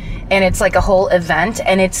music. And it's like a whole event,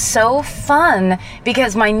 and it's so fun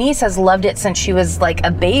because my niece has loved it since she was like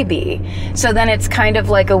a baby. So then it's kind of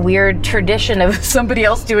like a weird tradition of somebody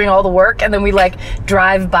else doing all the work, and then we like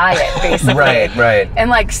drive by it basically. Right. And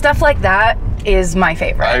like stuff like that is my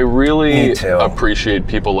favorite. I really Me too. appreciate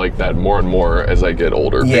people like that more and more as I get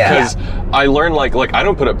older. Yeah. Because I learn like I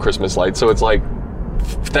don't put up Christmas lights, so it's like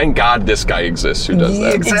thank God this guy exists who does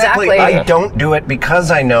that. Exactly. I don't do it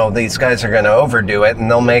because I know these guys are going to overdo it, and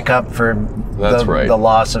they'll make up for the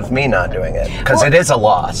loss of me not doing it. Because it is a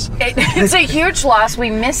loss. It's a huge loss. We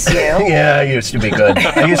miss you. Yeah, it used to be good.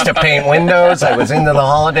 I used to paint windows. I was into the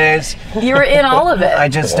holidays. You were in all of it. I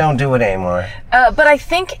just don't do it anymore. But I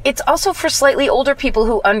think it's also for slightly older people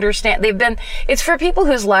who understand. It's for people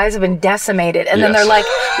whose lives have been decimated, and then they're like,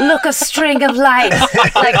 "Look, a string of lights.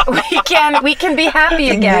 Like we can be happy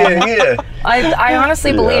again." Yeah. I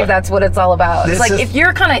honestly believe that's what it's all about. It's like if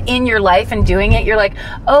you're kind of in your life and doing it, you're like,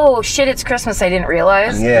 "Oh shit, it's Christmas. I didn't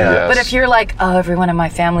realize." Yeah. Yes. But if you're like, "Oh, everyone in my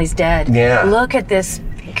family's dead. Yeah. Look at this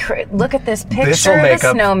picture of the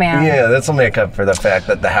snowman." Yeah, this will make up for the fact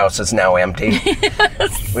that the house is now empty,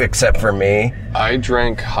 except for me. I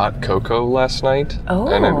drank hot cocoa last night,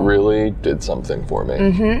 and it really did something for me.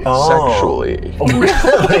 Sexually.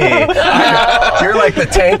 Really? You're like the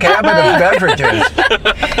Tank Abbott of beverages.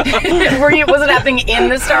 Was it happening in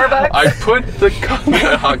the Starbucks? I put the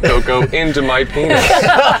hot cocoa into my penis,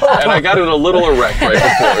 and I got it a little erect right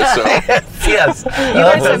before, so... Yes. You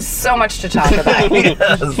guys have so much to talk about.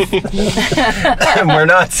 And we're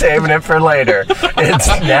not saving it for later. It's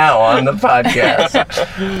now on the podcast.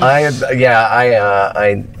 I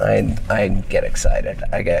get excited.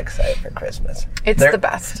 I get excited for Christmas. It's the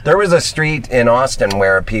best. There was a street in Austin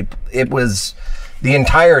where it was the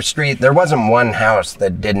entire street. There wasn't one house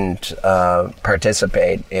that didn't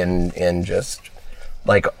participate in just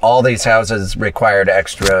like all these houses required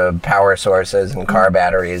extra power sources and car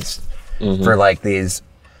batteries for like these.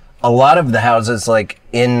 A lot of the houses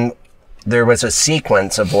there was a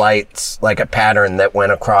sequence of lights, like a pattern that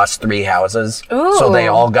went across 3 houses. Ooh. So they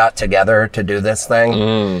all got together to do this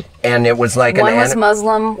thing. And it was like one was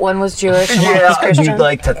Muslim, one was Jewish, one was Christian. You'd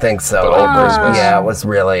like to think so. The whole Christmas. Yeah, it was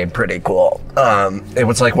really pretty cool. It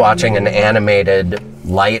was like watching an animated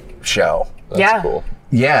light show. That's cool.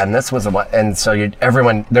 Yeah, and this was everyone's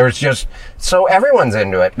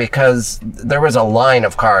into it because there was a line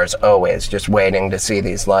of cars always just waiting to see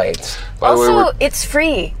these lights. Also, it's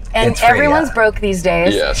free. And everyone's broke these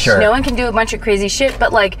days. Yes. Sure. No one can do a bunch of crazy shit,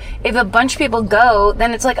 but like if a bunch of people go,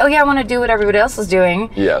 then it's like, oh yeah, I want to do what everybody else is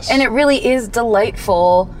doing. Yes. And it really is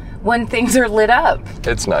delightful when things are lit up.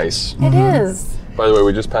 It's nice. It is. By the way,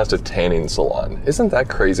 we just passed a tanning salon. Isn't that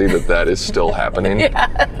crazy that is still happening?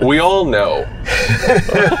 Yeah. We all know.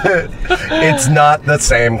 It's not the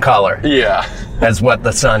same color. Yeah. As what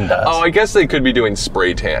the sun does. Oh, I guess they could be doing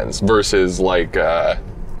spray tans versus like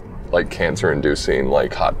cancer-inducing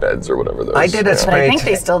like hotbeds or whatever those. I did a spray. I think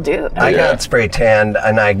they still do. I got spray tanned,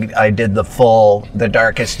 and I did the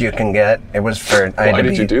darkest you can get. It was for. Why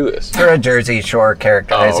did you do this? For a Jersey Shore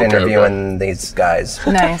character. I was interviewing these guys.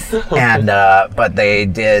 Nice. And but they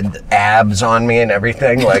did abs on me and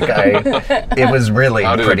everything. Like it was really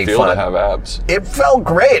How did pretty it feel fun. to have abs? It felt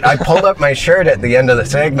great. I pulled up my shirt at the end of the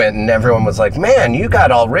segment, and everyone was like, "Man, you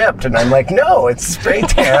got all ripped." And I'm like, "No, it's spray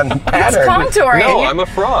tan pattern." It's contouring. No, I'm a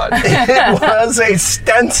fraud. It was a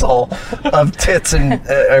stencil of tits and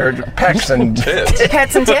or pecs and Tits.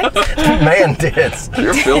 Pets and tits? man tits.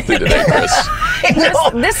 You're filthy today, Chris.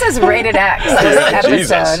 This is rated X, this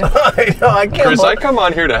Jesus. episode. I know. I can't. Chris, I come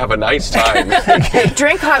on here to have a nice time.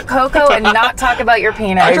 Drink hot cocoa and not talk about your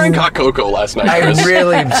penis. I drank hot cocoa last night, I'm Chris.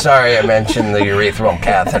 really sorry I mentioned the urethral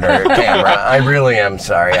catheter camera. I really am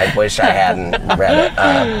sorry. I wish I hadn't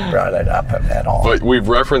brought it up at all. But we've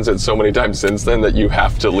referenced it so many times since then that you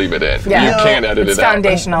have to leave it in. Yeah. You can't edit It's it out.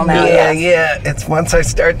 foundational now. Yeah. It's once I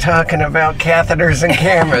start talking about catheters and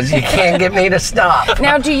cameras, you can't get me to stop.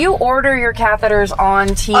 Now, do you order your catheters on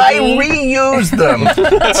TV? I reuse them.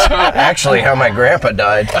 That's actually how my grandpa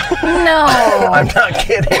died. No. I'm not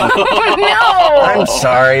kidding. No. I'm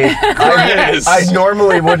sorry. Chris. I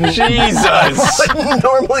normally wouldn't. Jesus. I wouldn't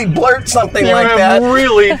normally blurt something You like have that.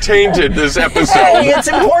 really tainted this episode. Hey, it's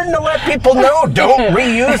important to let people know. Don't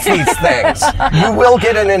reuse these things. You will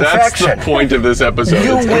get an That's infection. the point of this episode.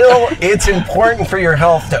 You will. It's important for your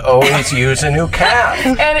health to always use a new cap.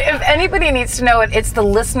 And if anybody needs to know it, it's the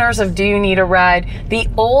listeners of Do You Need a Ride, the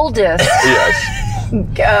oldest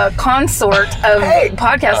Yes. consort of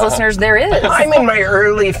podcast listeners there is. I'm in my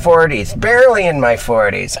early 40s, barely in my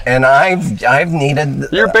 40s, and I've needed.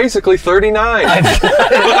 You're basically 39.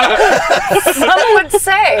 Some would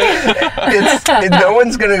say. No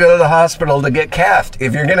one's going to go to the hospital to get calved.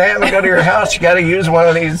 If you're going to have it go to your house, you got to use one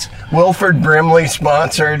of these Wilford Brimley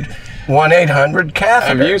sponsored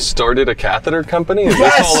 1-800-catheter. Have you started a catheter company? Is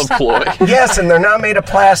this all a ploy? Yes, and they're not made of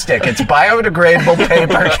plastic. It's biodegradable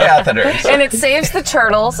paper catheters. And it saves the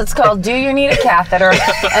turtles. It's called Do You Need a Catheter?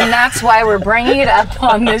 And that's why we're bringing it up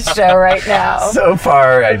on this show right now. So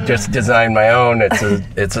far, I just designed my own.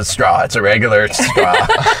 It's a straw. It's a regular straw.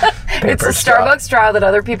 It's a Starbucks straw that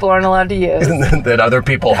other people aren't allowed to use. That other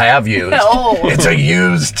people have used. No. It's a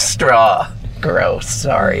used straw. Gross.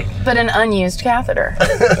 Sorry. But an unused catheter.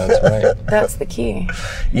 That's right. That's the key.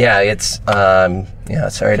 Yeah, it's sorry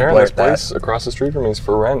to Karen, blurt this place across the street from me is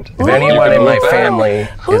for rent. If anyone in my family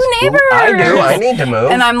neighbors. I do. I need to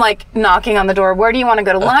move. And I'm like knocking on the door. Where do you want to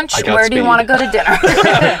go to lunch? I got Where do you speed. want to go to dinner?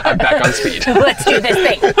 I'm back on speed. Let's do this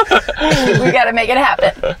thing. We got to make it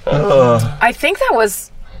happen. I think that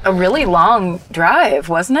was a really long drive,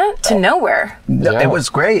 wasn't it? To nowhere. No, it was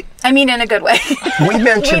great. I mean, in a good way. We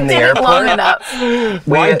mentioned the did it airport. long enough.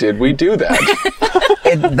 Why did we do that?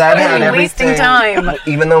 That had wasting everything. time.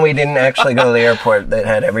 Even though we didn't actually go to the airport, that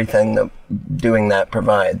had everything that doing that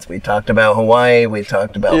provides. We talked about Hawaii. We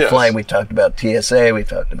talked about flight. We talked about TSA. We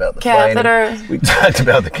talked about the Catheter. flight. We talked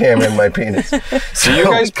about the camera in my penis. Do you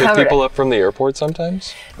guys pick covered people up from the airport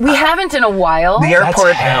sometimes? We haven't in a while. The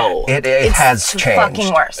airport, hell. it It's has changed.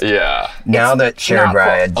 fucking worse. Yeah. Now that shared not cool.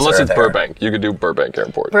 rides Unless are it's there. Burbank. You could do Burbank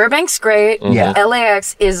Airport. Burbank's great. Yeah.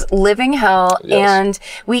 LAX is living hell. Yes. And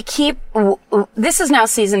we keep, this is now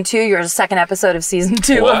season 2. You're the second episode of season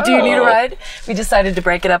 2 of Do You Need a Wow. Ride? We decided to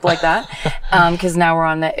break it up like that. Because now we're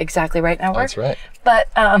on the Exactly Right network. That's right. But,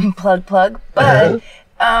 plug. But,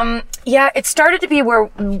 yeah, it started to be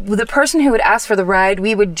where the person who would ask for the ride,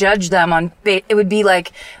 we would judge them on, it would be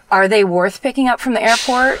like, are they worth picking up from the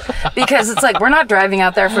airport? Because it's like, we're not driving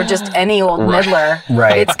out there for just any old middler.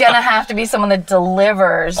 Right. It's going to have to be someone that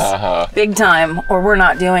delivers big time, or we're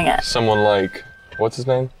not doing it. Someone like, what's his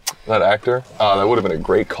name? That actor? Oh, that would have been a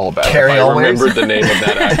great callback Carrie if I Elwes? remembered the name of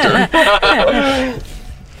that actor.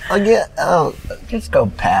 Just go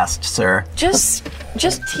past, sir. Just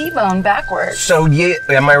T-bone backwards. So,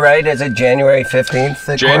 am I right? Is it January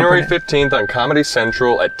 15th? January 15th on Comedy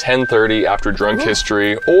Central at 10:30 after Drunk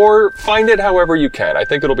History, or find it however you can. I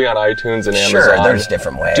think it'll be on iTunes and Amazon. Sure, there's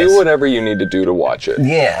different ways. Do whatever you need to do to watch it.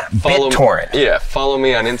 Yeah, BitTorrent. Yeah, follow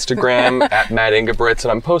me on Instagram at Matt Ingebretson.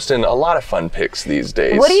 I'm posting a lot of fun pics these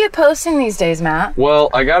days. What are you posting these days, Matt? Well,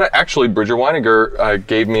 actually, Bridget Weiniger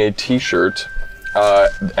gave me a t-shirt.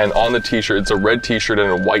 And on the t-shirt, it's a red t-shirt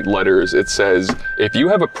and in white letters, it says, if you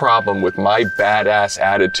have a problem with my badass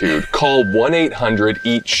attitude, call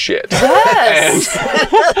 1-800-EAT-SHIT. Yes!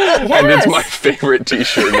 And it's my favorite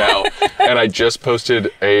t-shirt now. And I just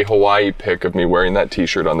posted a Hawaii pic of me wearing that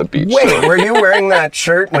t-shirt on the beach. Wait, were you wearing that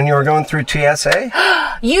shirt when you were going through TSA?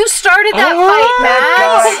 You started that fight,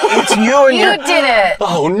 Matt! It's you and You did it!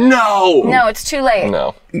 Oh, no! No, it's too late.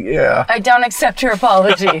 No. Yeah. I don't accept your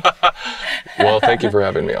apology. Well, thank you for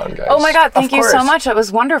having me on, guys. Oh my God, thank you so course. much. That was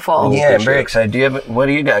wonderful. Yeah, I'm very Appreciate excited. What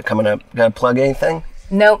do you got coming up? Got to plug anything?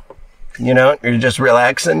 Nope. You know, you're just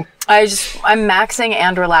relaxing? I'm maxing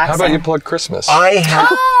and relaxing. How about you plug Christmas? I have...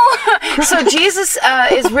 Oh, so Jesus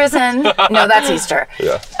is risen. No, that's Easter.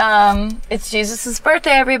 Yeah. It's Jesus'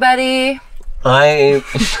 birthday, everybody. on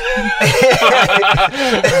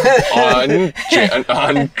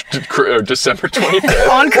December 25th.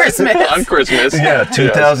 On Christmas. On Christmas. Yeah,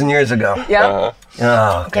 2,000 years ago. Yep. Oh,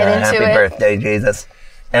 God, Get into happy it. birthday, Jesus.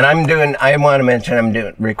 And I want to mention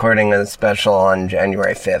I'm recording a special on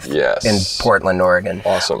January 5th Yes. in Portland, Oregon.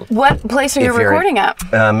 Awesome. What place are you If you're- recording at?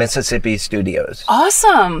 Mississippi Studios.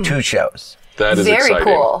 Awesome. 2 shows. That is Very exciting.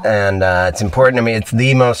 cool. And it's important to me. It's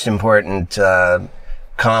the most important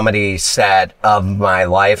comedy set of my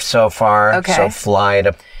life so far. Okay. So fly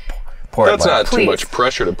to Portland. That's not Please. too much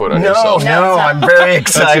pressure to put on No, yourself. no, it's I'm not. very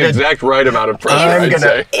That's the excited. exact right amount of pressure, I'm I'd gonna-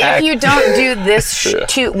 say. If you don't do this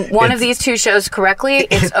Yeah. one of these 2 shows correctly,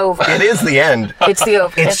 it's over. It is the end. It's the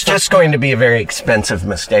over. It's just going to be a very expensive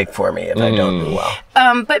mistake for me if I don't do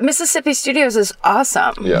well. But Mississippi Studios is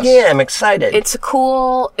awesome. Yes. Yeah, I'm excited. It's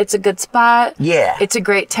it's a good spot. Yeah. It's a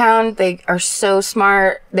great town. They are so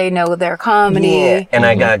smart. They know their comedy. Yeah, and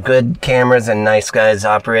I got good cameras and nice guys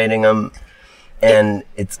operating them, and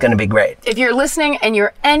it's going to be great. If you're listening and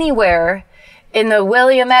you're anywhere in the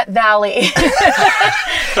Willamette Valley,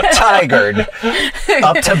 Tigered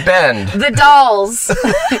up to Bend. the Dolls.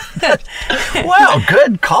 Wow,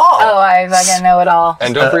 good call. Oh, I fucking know it all.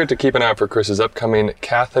 And don't forget to keep an eye out for Chris's upcoming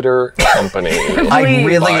catheter company. I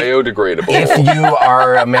really, Biodegradable. if you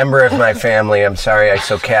are a member of my family, I'm sorry I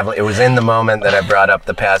so cavalier. It was in the moment that I brought up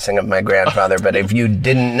the passing of my grandfather, but if you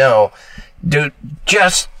didn't know, Dude,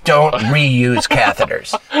 just don't reuse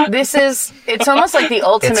catheters. It's almost like the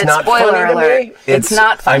ultimate It's not spoiler funny to alert. me. It's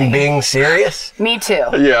not funny. I'm being serious. Me too.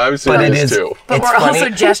 Yeah, I'm serious But it is, too. But it's we're funny. also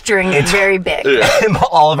gesturing very big. Yeah.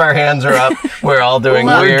 All of our hands are up. We're all doing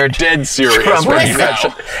Look. weird. Dead serious Trump right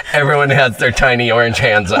impression. now. Everyone has their tiny orange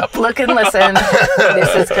hands up. Look and listen.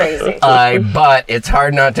 This is crazy. But it's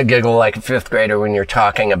hard not to giggle like a fifth grader when you're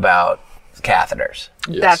talking about catheters.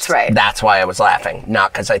 Yes. That's right. That's why I was laughing,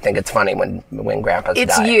 not because I think it's funny when grandpas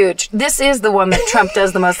It's die. huge. This is the one that Trump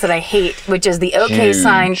does the most that I hate, which is the OK Huge.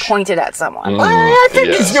 sign pointed at someone. I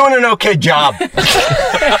think he's doing an okay job.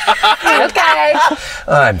 Okay.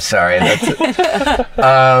 I'm sorry.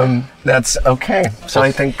 That's okay. So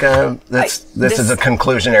I think this is a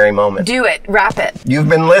conclusionary moment. Do it. Wrap it. You've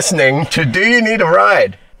been listening to Do You Need a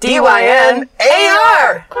Ride?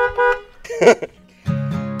 DYNAR.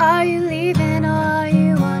 Are you leaving or are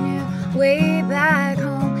you on your way back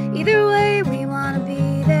home? Either way, we want to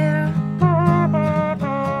be there.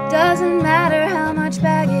 Doesn't matter how much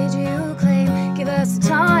baggage you claim. Give us a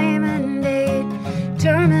time and date,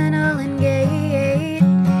 terminal and gate.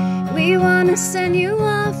 We want to send you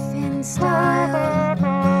off in style.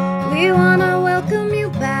 We want to welcome you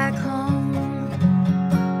back home.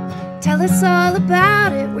 Tell us all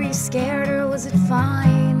about it. Were you scared or was it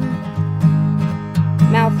fine?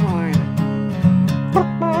 Mouth horn.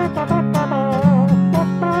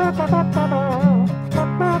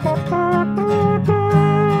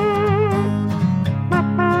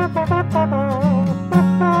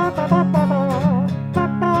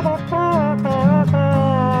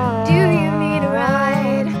 Do you need a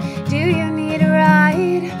ride? Do you need a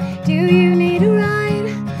ride? Do you need a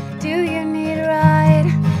ride? Do you need a ride?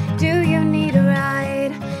 Do you need a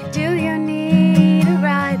ride? Do you need a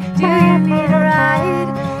ride? Do you need a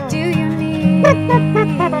ride? Do you need a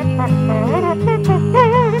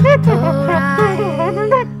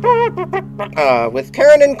ride? With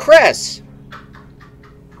Karen and Chris.